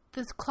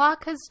 this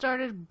clock has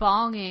started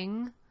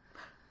bonging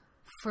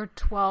for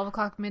 12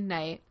 o'clock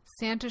midnight.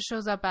 Santa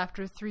shows up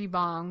after 3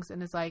 bongs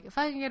and is like, if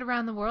I can get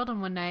around the world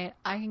in one night,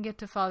 I can get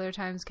to Father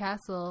Time's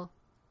castle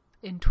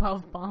in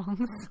 12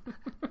 bongs.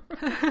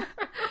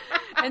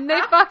 And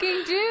they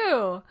fucking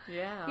do.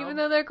 Yeah. Even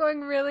though they're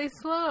going really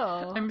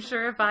slow. I'm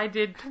sure if I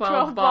did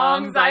 12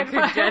 bongs, I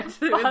could get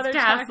to his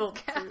castle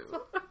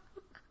too.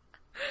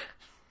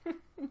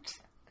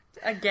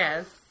 I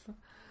guess.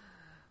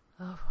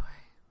 Oh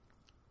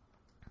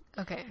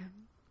boy. Okay.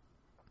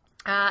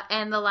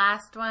 And the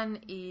last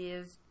one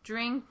is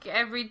drink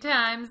every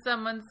time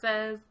someone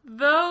says,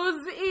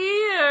 those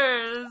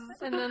ears!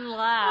 And then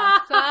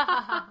laugh.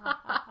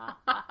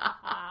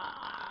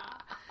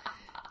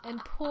 And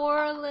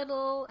poor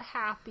little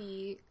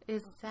Happy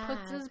is sad.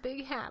 Puts his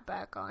big hat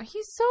back on.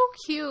 He's so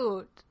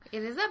cute.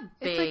 It is a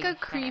big It's like a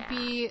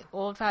creepy,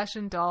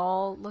 old-fashioned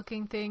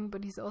doll-looking thing,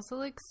 but he's also,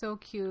 like, so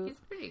cute. He's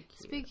pretty cute.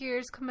 His big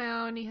ears come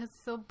out, and he has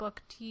so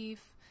buck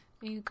teeth,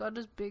 and he's got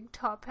his big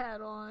top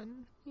hat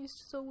on. He's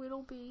just a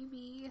little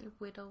baby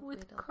with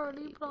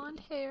curly baby.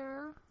 blonde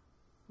hair.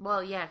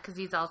 Well, yeah, because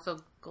he's also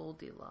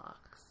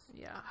Goldilocks.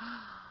 Yeah.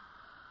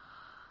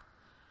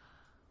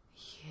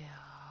 Yeah.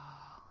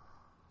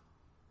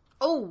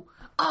 Oh!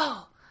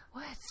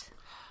 What?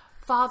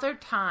 Father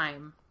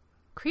Time.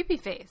 Creepy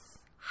face.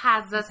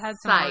 Has a had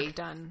some scythe. work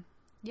done.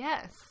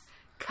 Yes.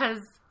 Because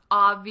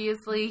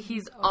obviously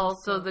he's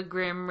also the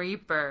Grim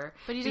Reaper.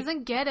 But he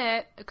doesn't get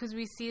it because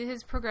we see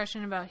his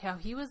progression about how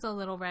he was a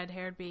little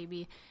red-haired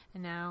baby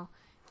and now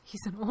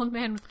he's an old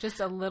man with just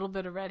a little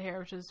bit of red hair,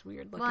 which is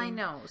weird looking. Well, I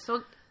know.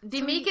 So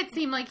they make it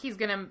seem like he's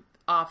going to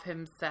off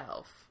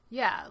himself.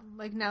 Yeah,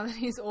 like now that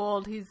he's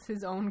old, he's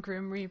his own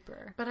Grim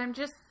Reaper. But I'm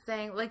just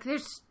saying, like,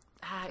 there's...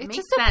 it makes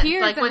just sense.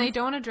 appears like and they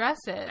don't address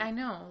it. I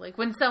know. Like,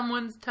 when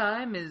someone's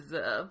time is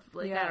up.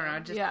 Like, yeah, I don't know.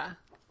 Just, yeah.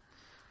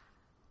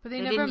 But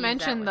they never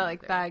mentioned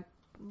that,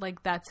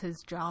 like, that's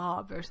his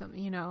job or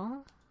something, you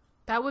know?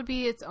 That would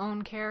be its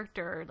own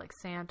character, like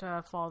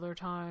Santa, Father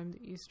Time,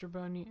 the Easter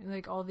Bunny,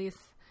 like all these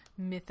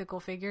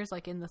mythical figures,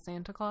 like in the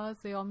Santa Claus,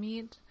 they all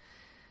meet.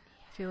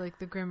 I feel like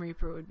the Grim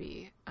Reaper would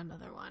be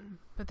another one.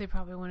 But they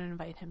probably wouldn't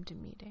invite him to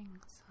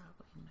meetings.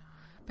 Probably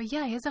not. But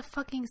yeah, he has a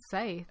fucking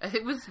scythe.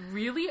 It was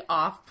really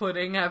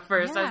off-putting at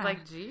first. Yeah. I was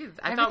like, geez.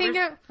 Everything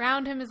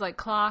around him is like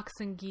clocks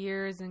and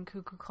gears and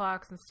cuckoo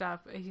clocks and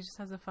stuff. He just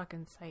has a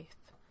fucking scythe.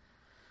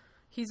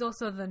 He's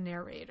also the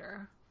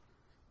narrator.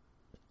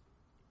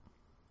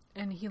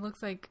 And he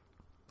looks like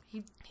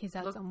he's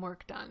had some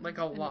work done. Like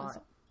a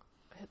lot.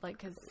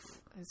 Like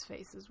his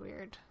face is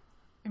weird.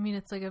 I mean,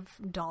 it's like a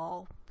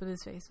doll, but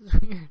his face is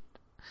weird.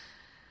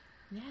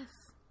 Yes.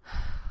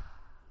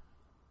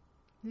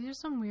 These are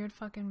some weird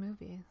fucking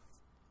movies.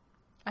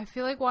 I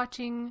feel like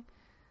watching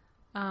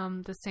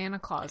the Santa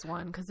Claus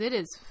one, because it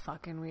is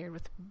fucking weird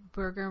with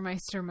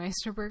Burgermeister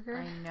Meisterburger.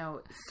 I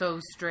know. It's so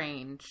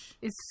strange.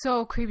 It's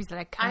so creepy. He's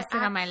like, come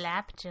sit on my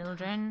lap,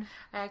 children.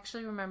 I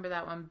actually remember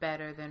that one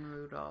better than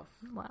Rudolph.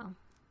 Wow.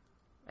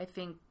 I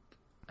think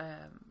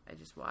I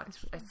just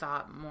watched. I saw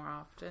it more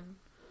often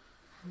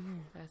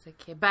as a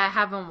kid. But I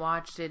haven't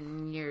watched it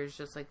in years,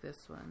 just like this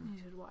one. You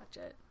should watch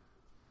it.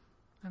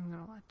 I'm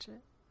going to watch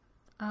it.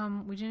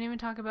 We didn't even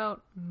talk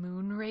about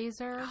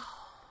Moonrazer.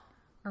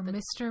 Or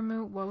Mr.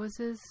 Moon. What was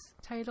his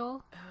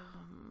title?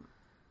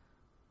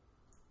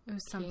 It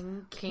was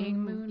something. King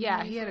Moon.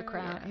 Yeah, he had a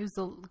crown. Yeah. He was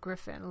the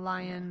griffin,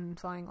 lion,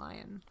 flying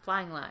lion.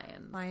 Flying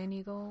lion. Lion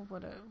eagle,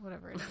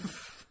 whatever it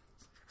is.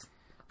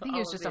 I think he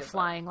was just a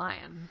flying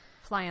lion.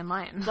 Flying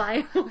lion.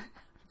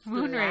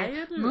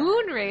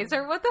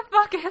 Moonrazer. What the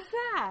fuck is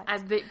that?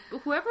 And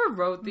whoever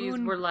wrote these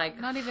were like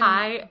not even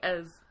high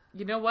as,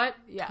 you know what?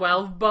 Yeah.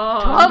 12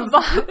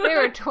 bongs. They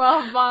were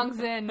 12 bongs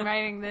in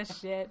writing this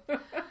shit.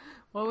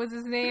 What was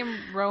his name?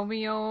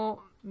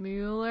 Romeo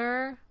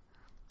Mueller.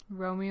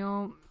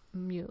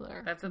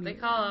 That's what they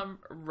call him.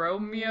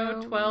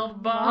 Romeo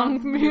 12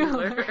 Bong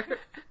Mueller.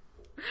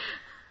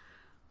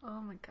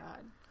 Oh my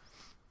god.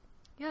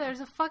 Yeah,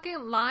 there's a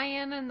fucking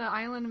lion in the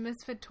Island of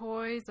Misfit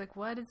Toys. Like,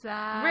 what is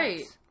that?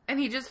 Right. And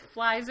he just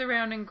flies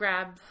around and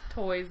grabs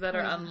toys that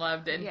are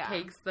unloved and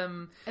takes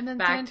them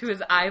back to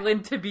his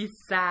island to be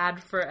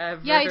sad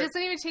forever. Yeah, he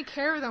doesn't even take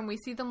care of them. We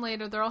see them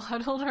later. They're all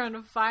huddled around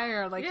a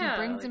fire. Like, he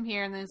brings them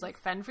here and then he's like,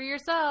 fend for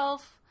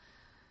yourself.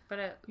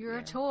 But you're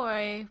a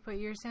toy, but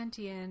you're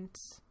sentient.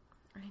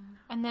 I know.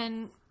 And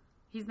then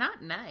he's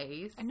not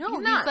nice. I know.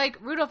 He's like,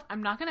 Rudolph,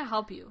 I'm not going to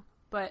help you,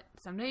 but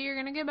someday you're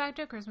going to get back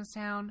to Christmas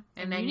Town,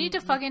 and you need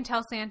to fucking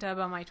tell Santa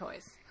about my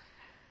toys.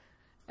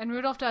 And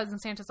Rudolph does, and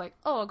Santa's like,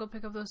 oh, I'll go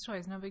pick up those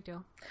toys. No big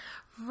deal.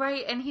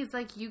 Right, and he's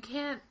like, you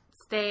can't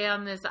stay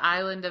on this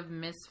island of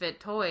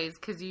misfit toys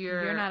because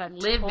you're not a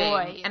living.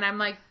 Toy. And I'm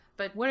like,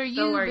 but what are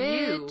you,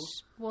 bitch?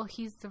 Well,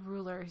 he's the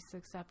ruler. He's the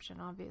exception,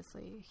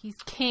 obviously. He's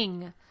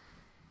king.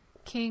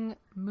 King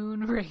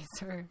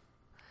Moonraiser.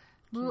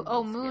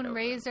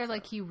 Moonraiser,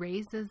 like he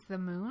raises the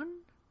moon?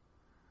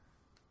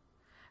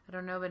 I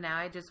don't know, but now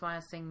I just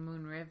want to sing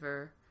Moon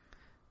River.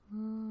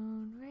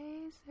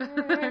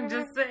 Moonraiser. I'm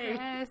just saying.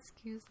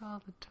 Rescues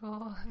all the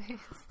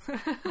toys.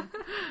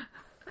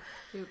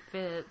 It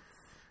fits.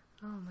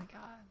 Oh my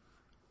god.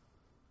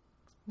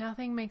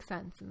 Nothing makes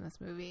sense in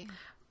this movie.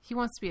 He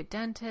wants to be a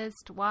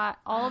dentist. Why?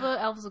 All the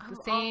elves look the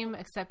same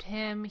except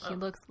him. He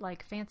looks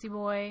like Fancy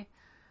Boy.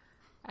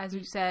 As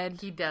you said.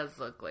 He does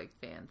look like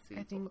Fancy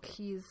I think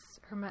he's...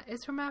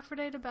 Is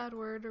hermaphrodite a bad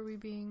word? Are we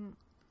being...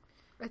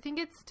 I think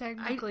it's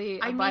technically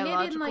a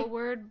biological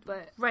word,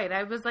 but... Right,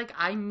 I was like,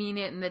 I mean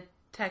it in the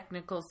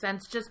technical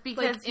sense, just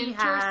because like he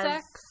intersex,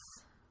 has...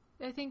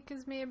 I think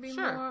is maybe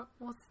more...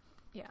 Well,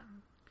 yeah.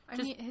 I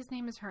mean, his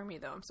name is Hermie,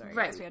 though. I'm sorry.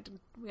 Right.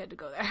 We had to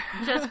go there.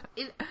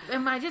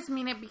 I just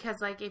mean it because,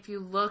 like, if you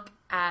look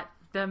at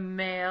the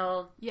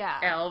male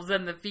elves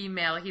and the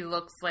female, he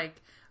looks like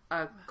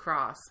a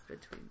cross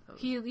between those.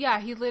 He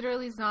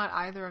literally is not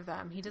either of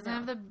them. He doesn't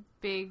have the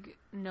big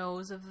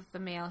nose of the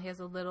male. He has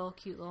a little,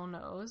 cute little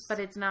nose. But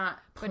it's not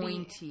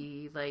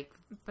pointy, But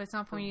it's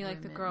not pointy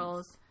like the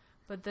girls.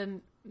 But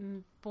the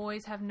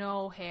boys have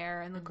no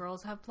hair, and the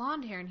girls have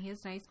blonde hair, and he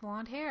has nice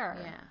blonde hair.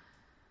 Yeah.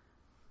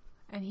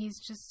 And he's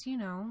just,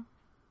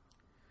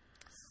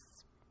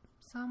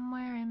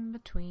 somewhere in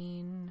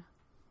between.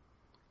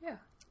 Yeah.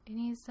 And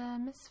he's a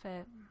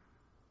misfit.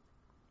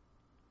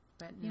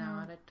 But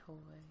not a toy.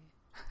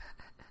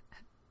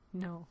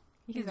 No.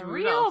 He's a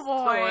real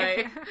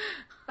boy.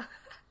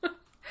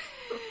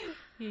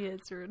 He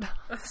is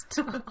Rudolph's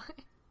toy.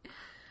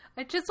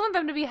 I just want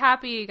them to be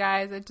happy,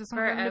 guys. I just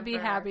want them to be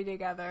happy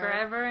together.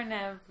 Forever and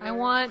ever. I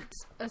want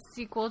a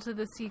sequel to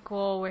the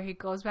sequel where he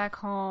goes back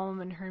home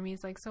and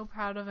Hermie's like so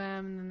proud of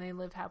him, and then they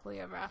live happily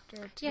ever after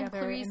together. Yeah, and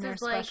Clarice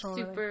is like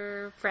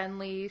super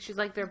friendly. She's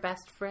like their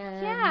best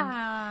friend.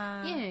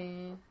 Yeah.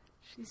 Yeah.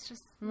 She's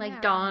just...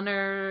 Like,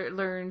 Donner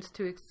learns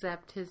to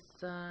accept his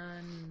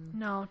son.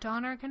 No,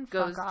 Donner can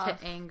goes fuck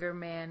off. to anger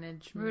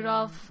management.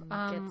 Rudolph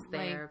gets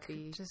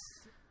therapy. Just...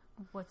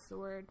 What's the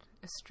word?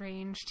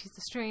 Estranged. He's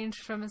estranged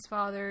from his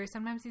father.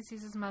 Sometimes he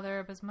sees his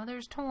mother, but his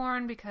mother's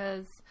torn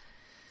because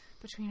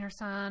between her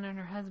son and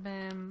her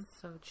husband.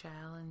 So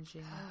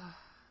challenging.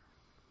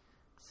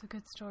 It's a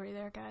good story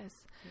there, guys.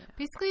 Yeah.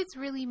 Basically, it's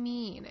really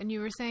mean. And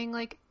you were saying,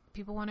 like,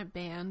 people want it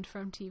banned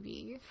from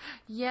TV.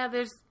 Yeah,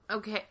 there's...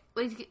 Okay.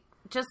 Like,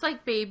 just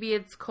like Baby,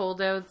 It's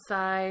Cold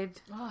Outside.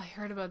 Oh, I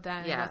heard about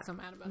that. And I got so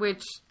mad about it.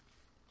 Which,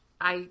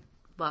 I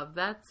love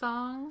that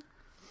song.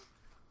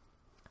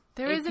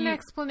 There is an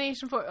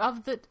explanation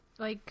of the,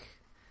 like...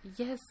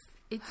 Yes,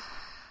 it's...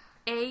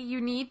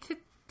 you need to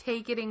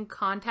take it in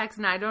context,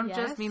 and I don't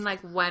just mean, like,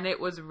 when it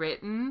was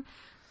written,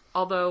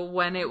 although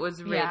when it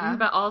was written,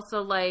 but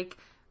also, like,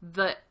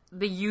 the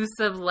use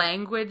of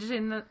language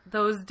in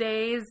those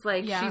days.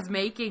 Like, she's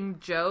making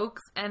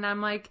jokes, and I'm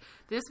like,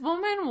 this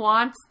woman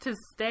wants to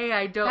stay.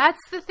 I don't...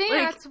 That's the thing.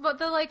 Like, that's what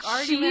the, like,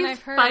 argument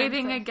I've heard. She's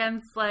fighting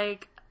against,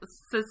 like...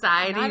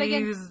 Society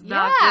who's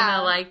not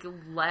gonna like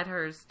let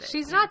her stay.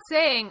 She's not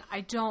saying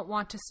I don't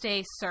want to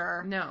stay,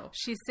 sir. No,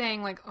 she's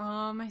saying like,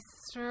 oh, my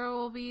sister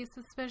will be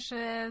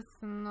suspicious,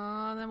 and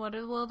then what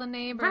will the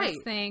neighbors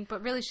think?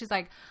 But really, she's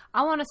like,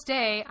 I want to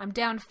stay. I'm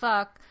down to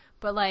fuck,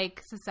 but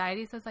like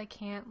society says I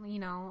can't.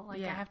 I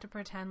have to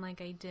pretend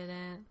like I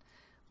didn't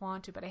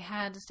want to, but I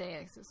had to stay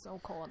because it's so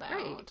cold out.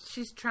 Right.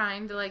 She's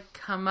trying to like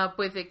come up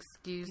with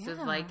excuses.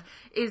 Like,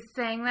 is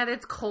saying that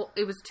it's cold,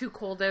 it was too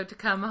cold out to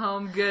come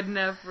home good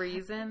enough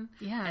reason?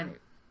 Yeah. Anyway,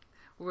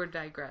 we're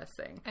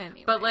digressing.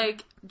 Anyway. But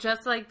like,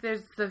 just like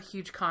there's the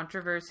huge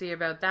controversy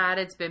about that,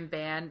 it's been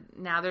banned.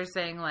 Now they're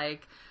saying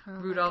like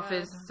Rudolph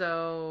is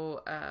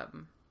so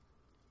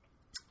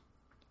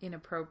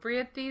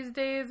inappropriate these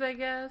days, I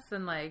guess,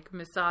 and like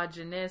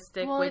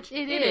misogynistic, which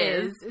it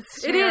is.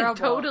 It's terrible. It is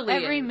totally.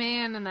 Every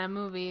man in that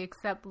movie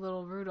except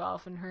little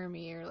Rudolph and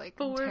Hermie are like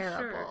terrible.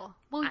 Sure.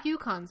 Well,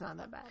 Yukon's not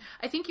that bad.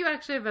 I think you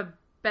actually have a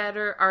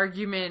better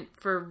argument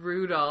for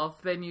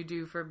Rudolph than you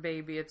do for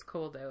Baby, It's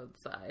Cold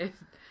Outside.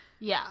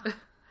 Yeah.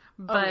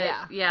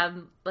 But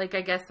like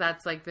I guess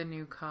that's like the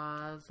new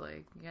cause.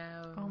 Like,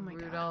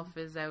 Rudolph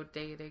is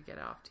outdated. Get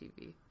off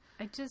TV.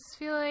 I just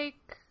feel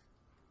like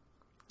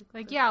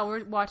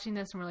we're watching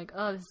this and we're like,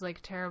 oh, this is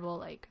like terrible,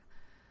 like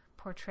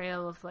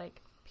portrayal of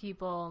like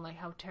people and like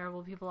how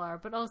terrible people are.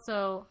 But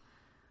also,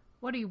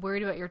 what are you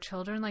worried about your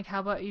children? Like, how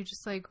about you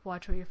just like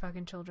watch what your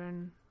fucking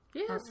children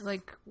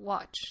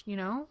watch,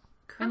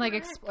 Correct. And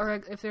like,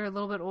 or if they're a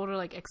little bit older,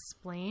 like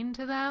explain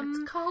to them.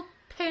 It's called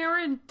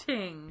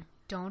parenting.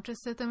 don't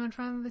just sit them in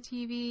front of the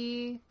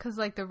TV. Because,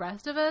 like, the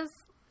rest of us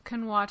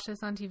can watch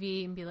this on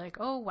TV and be like,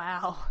 oh,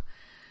 wow.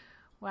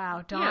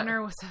 Wow,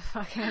 Donner was a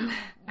fucking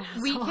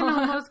asshole. We can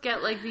almost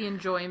get, like, the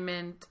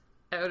enjoyment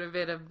out of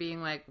it of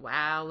being like,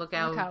 wow, look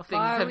how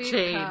things have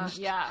changed.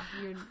 Yeah.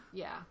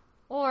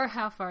 Or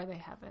how far they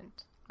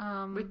haven't.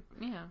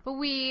 But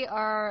we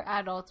are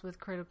adults with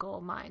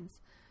critical minds.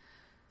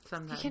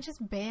 Sometimes. You can't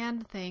just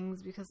ban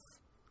things because,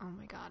 oh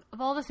my God,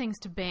 of all the things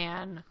to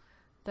ban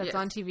that's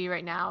on TV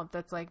right now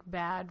that's like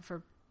bad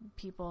for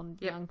people,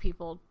 young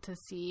people to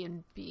see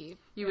and be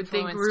You would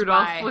think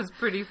Rudolph was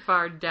pretty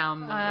far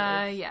down the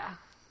list. Yeah.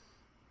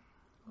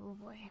 Oh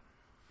boy.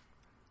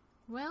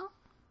 Well,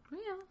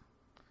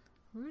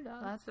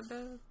 Rudolph. That's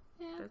about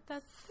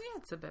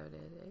that's about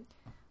it.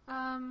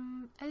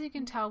 As you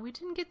can tell, we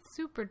didn't get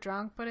super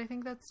drunk, but I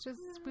think that's just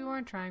we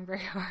weren't trying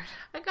very hard.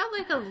 I got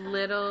like a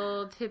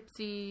little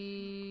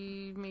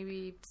tipsy,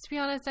 maybe. To be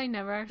honest, I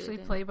never actually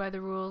play by the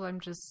rules.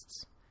 I'm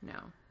just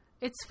no.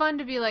 It's fun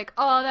to be like,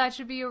 oh, that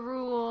should be a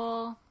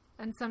rule,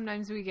 and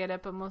sometimes we get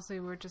it, but mostly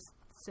we're just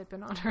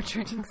sipping on our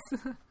drinks.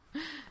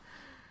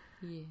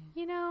 Yeah.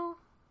 You know,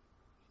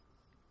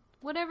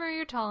 whatever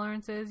your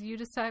tolerance is, you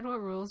decide what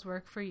rules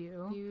work for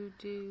you. You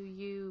do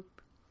you,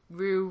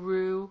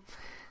 Roo.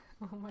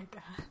 Oh my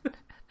God.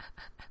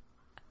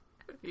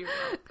 You're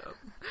welcome.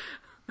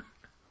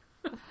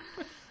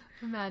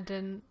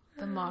 Imagine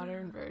the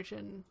modern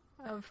version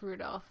of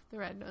Rudolph the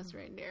Red-Nosed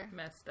Reindeer.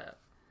 Messed up.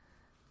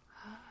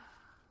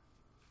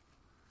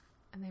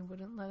 And they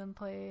wouldn't let him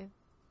play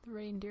the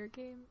reindeer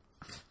game.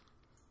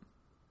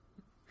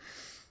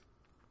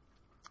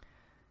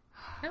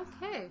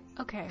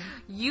 Okay.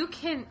 You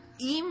can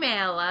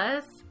email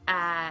us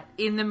at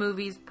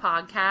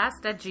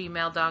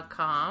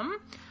inthemoviespodcast@gmail.com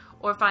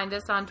or find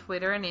us on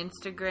Twitter and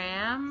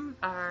Instagram.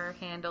 Our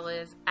handle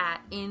is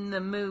at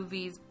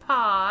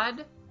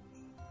inthemoviespod.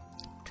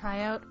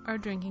 Try out our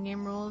drinking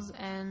game rules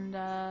and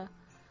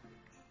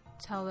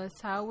tell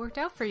us how it worked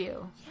out for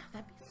you. Yeah,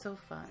 that'd be so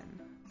fun.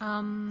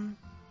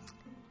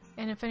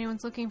 And if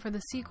anyone's looking for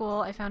the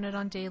sequel, I found it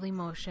on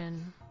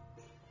Dailymotion.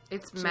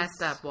 It's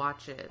messed up.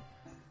 Watch it.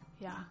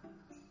 Yeah.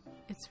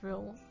 It's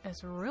real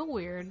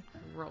weird.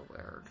 Real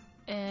weird.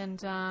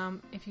 And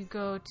if you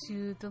go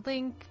to the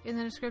link in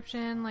the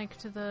description, like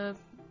to the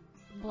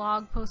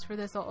blog post for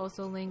this, I'll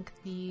also link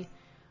the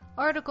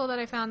article that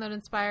I found that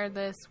inspired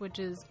this, which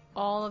is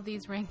all of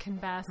these Rankin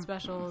Bass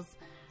specials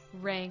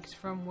ranked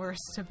from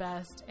worst to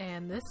best,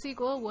 and this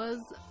sequel was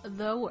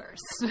the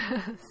worst.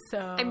 So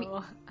I mean,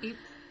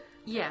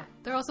 yeah,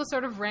 they're also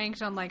sort of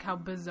ranked on like how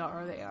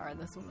bizarre they are, and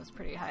this one was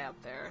pretty high up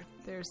there.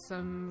 There's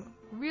some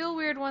real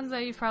weird ones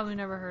that you've probably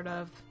never heard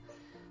of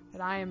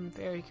that I am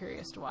very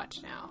curious to watch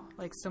now,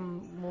 like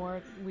some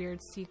more weird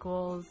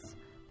sequels.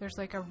 There's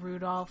like a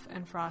Rudolph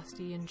and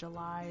Frosty in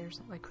July, or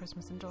something, like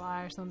Christmas in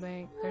July or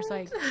something. What? There's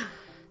like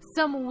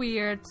some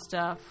weird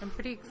stuff. I'm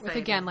pretty excited. With,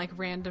 again, like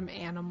random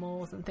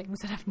animals and things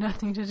that have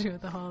nothing to do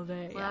with the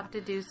holiday. We'll have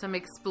to do some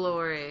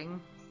exploring.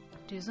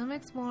 Do some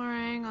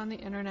exploring on the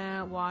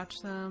internet. Watch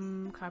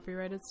some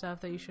copyrighted stuff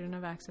that you shouldn't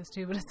have access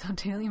to, but it's on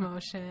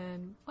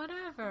Dailymotion.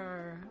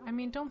 Whatever. I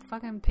mean, don't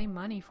fucking pay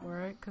money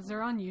for it, because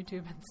they're on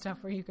YouTube and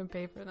stuff where you can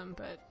pay for them,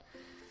 but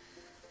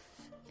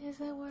is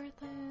it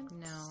worth it?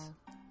 No.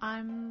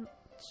 I'm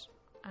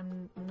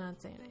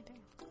not saying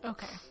anything.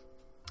 Okay.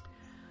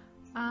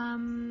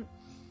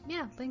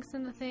 Yeah, links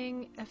in the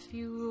thing. If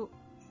you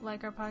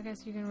like our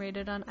podcast, you can rate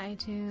it on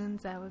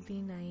iTunes. That would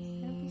be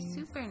nice. That'd be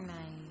super nice.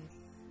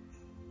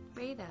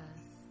 Rate us.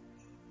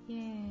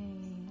 Yay.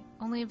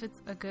 Only if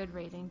it's a good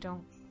rating.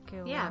 Don't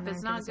go. Yeah, if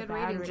it's not a good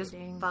rating, just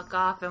fuck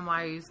off, and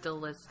why are you still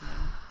listening?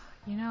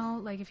 You know,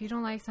 like if you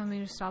don't like something,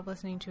 just stop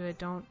listening to it.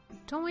 Don't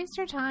waste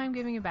your time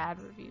giving a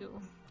bad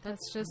review.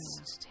 That's just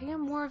take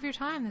more of your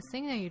time. This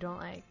thing that you don't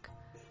like.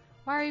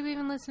 Why are you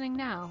even listening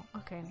now?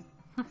 Okay.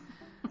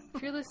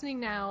 If you're listening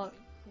now,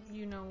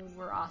 you know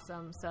we're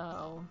awesome.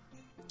 So,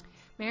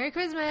 Merry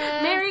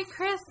Christmas! Merry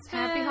Christmas!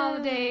 Happy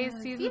holidays,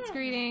 season's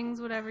greetings,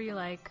 whatever you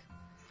like.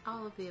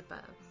 All of the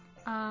above.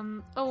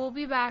 We'll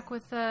be back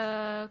with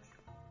a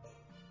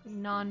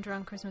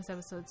non-drunk Christmas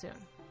episode soon.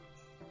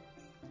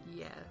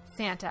 Yes.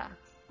 Santa.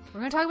 We're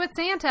going to talk about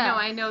Santa. No,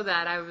 I know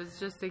that. I was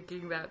just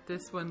thinking that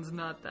this one's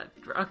not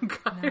that drunk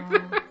either.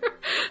 No,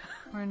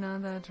 we're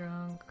not that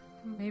drunk.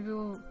 Maybe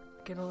we'll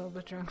get a little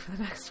bit drunk for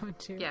the next one,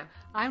 too. Yeah.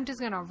 I'm just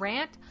going to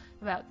rant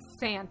about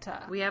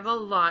Santa. We have a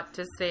lot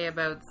to say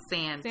about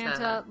Santa.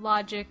 Santa,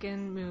 logic,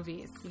 and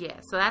movies. Yeah,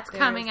 so that's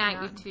coming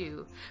at you,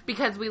 too.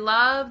 Because we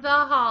love the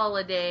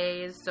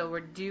holidays, so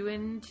we're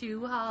doing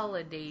 2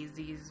 holidays,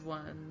 these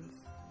ones.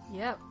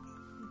 Yep.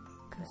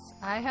 Because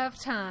I have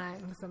time,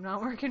 because I'm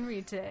not working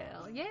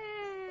retail. Yay!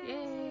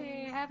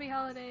 Yay! Happy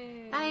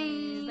holidays!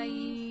 Bye!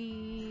 Bye!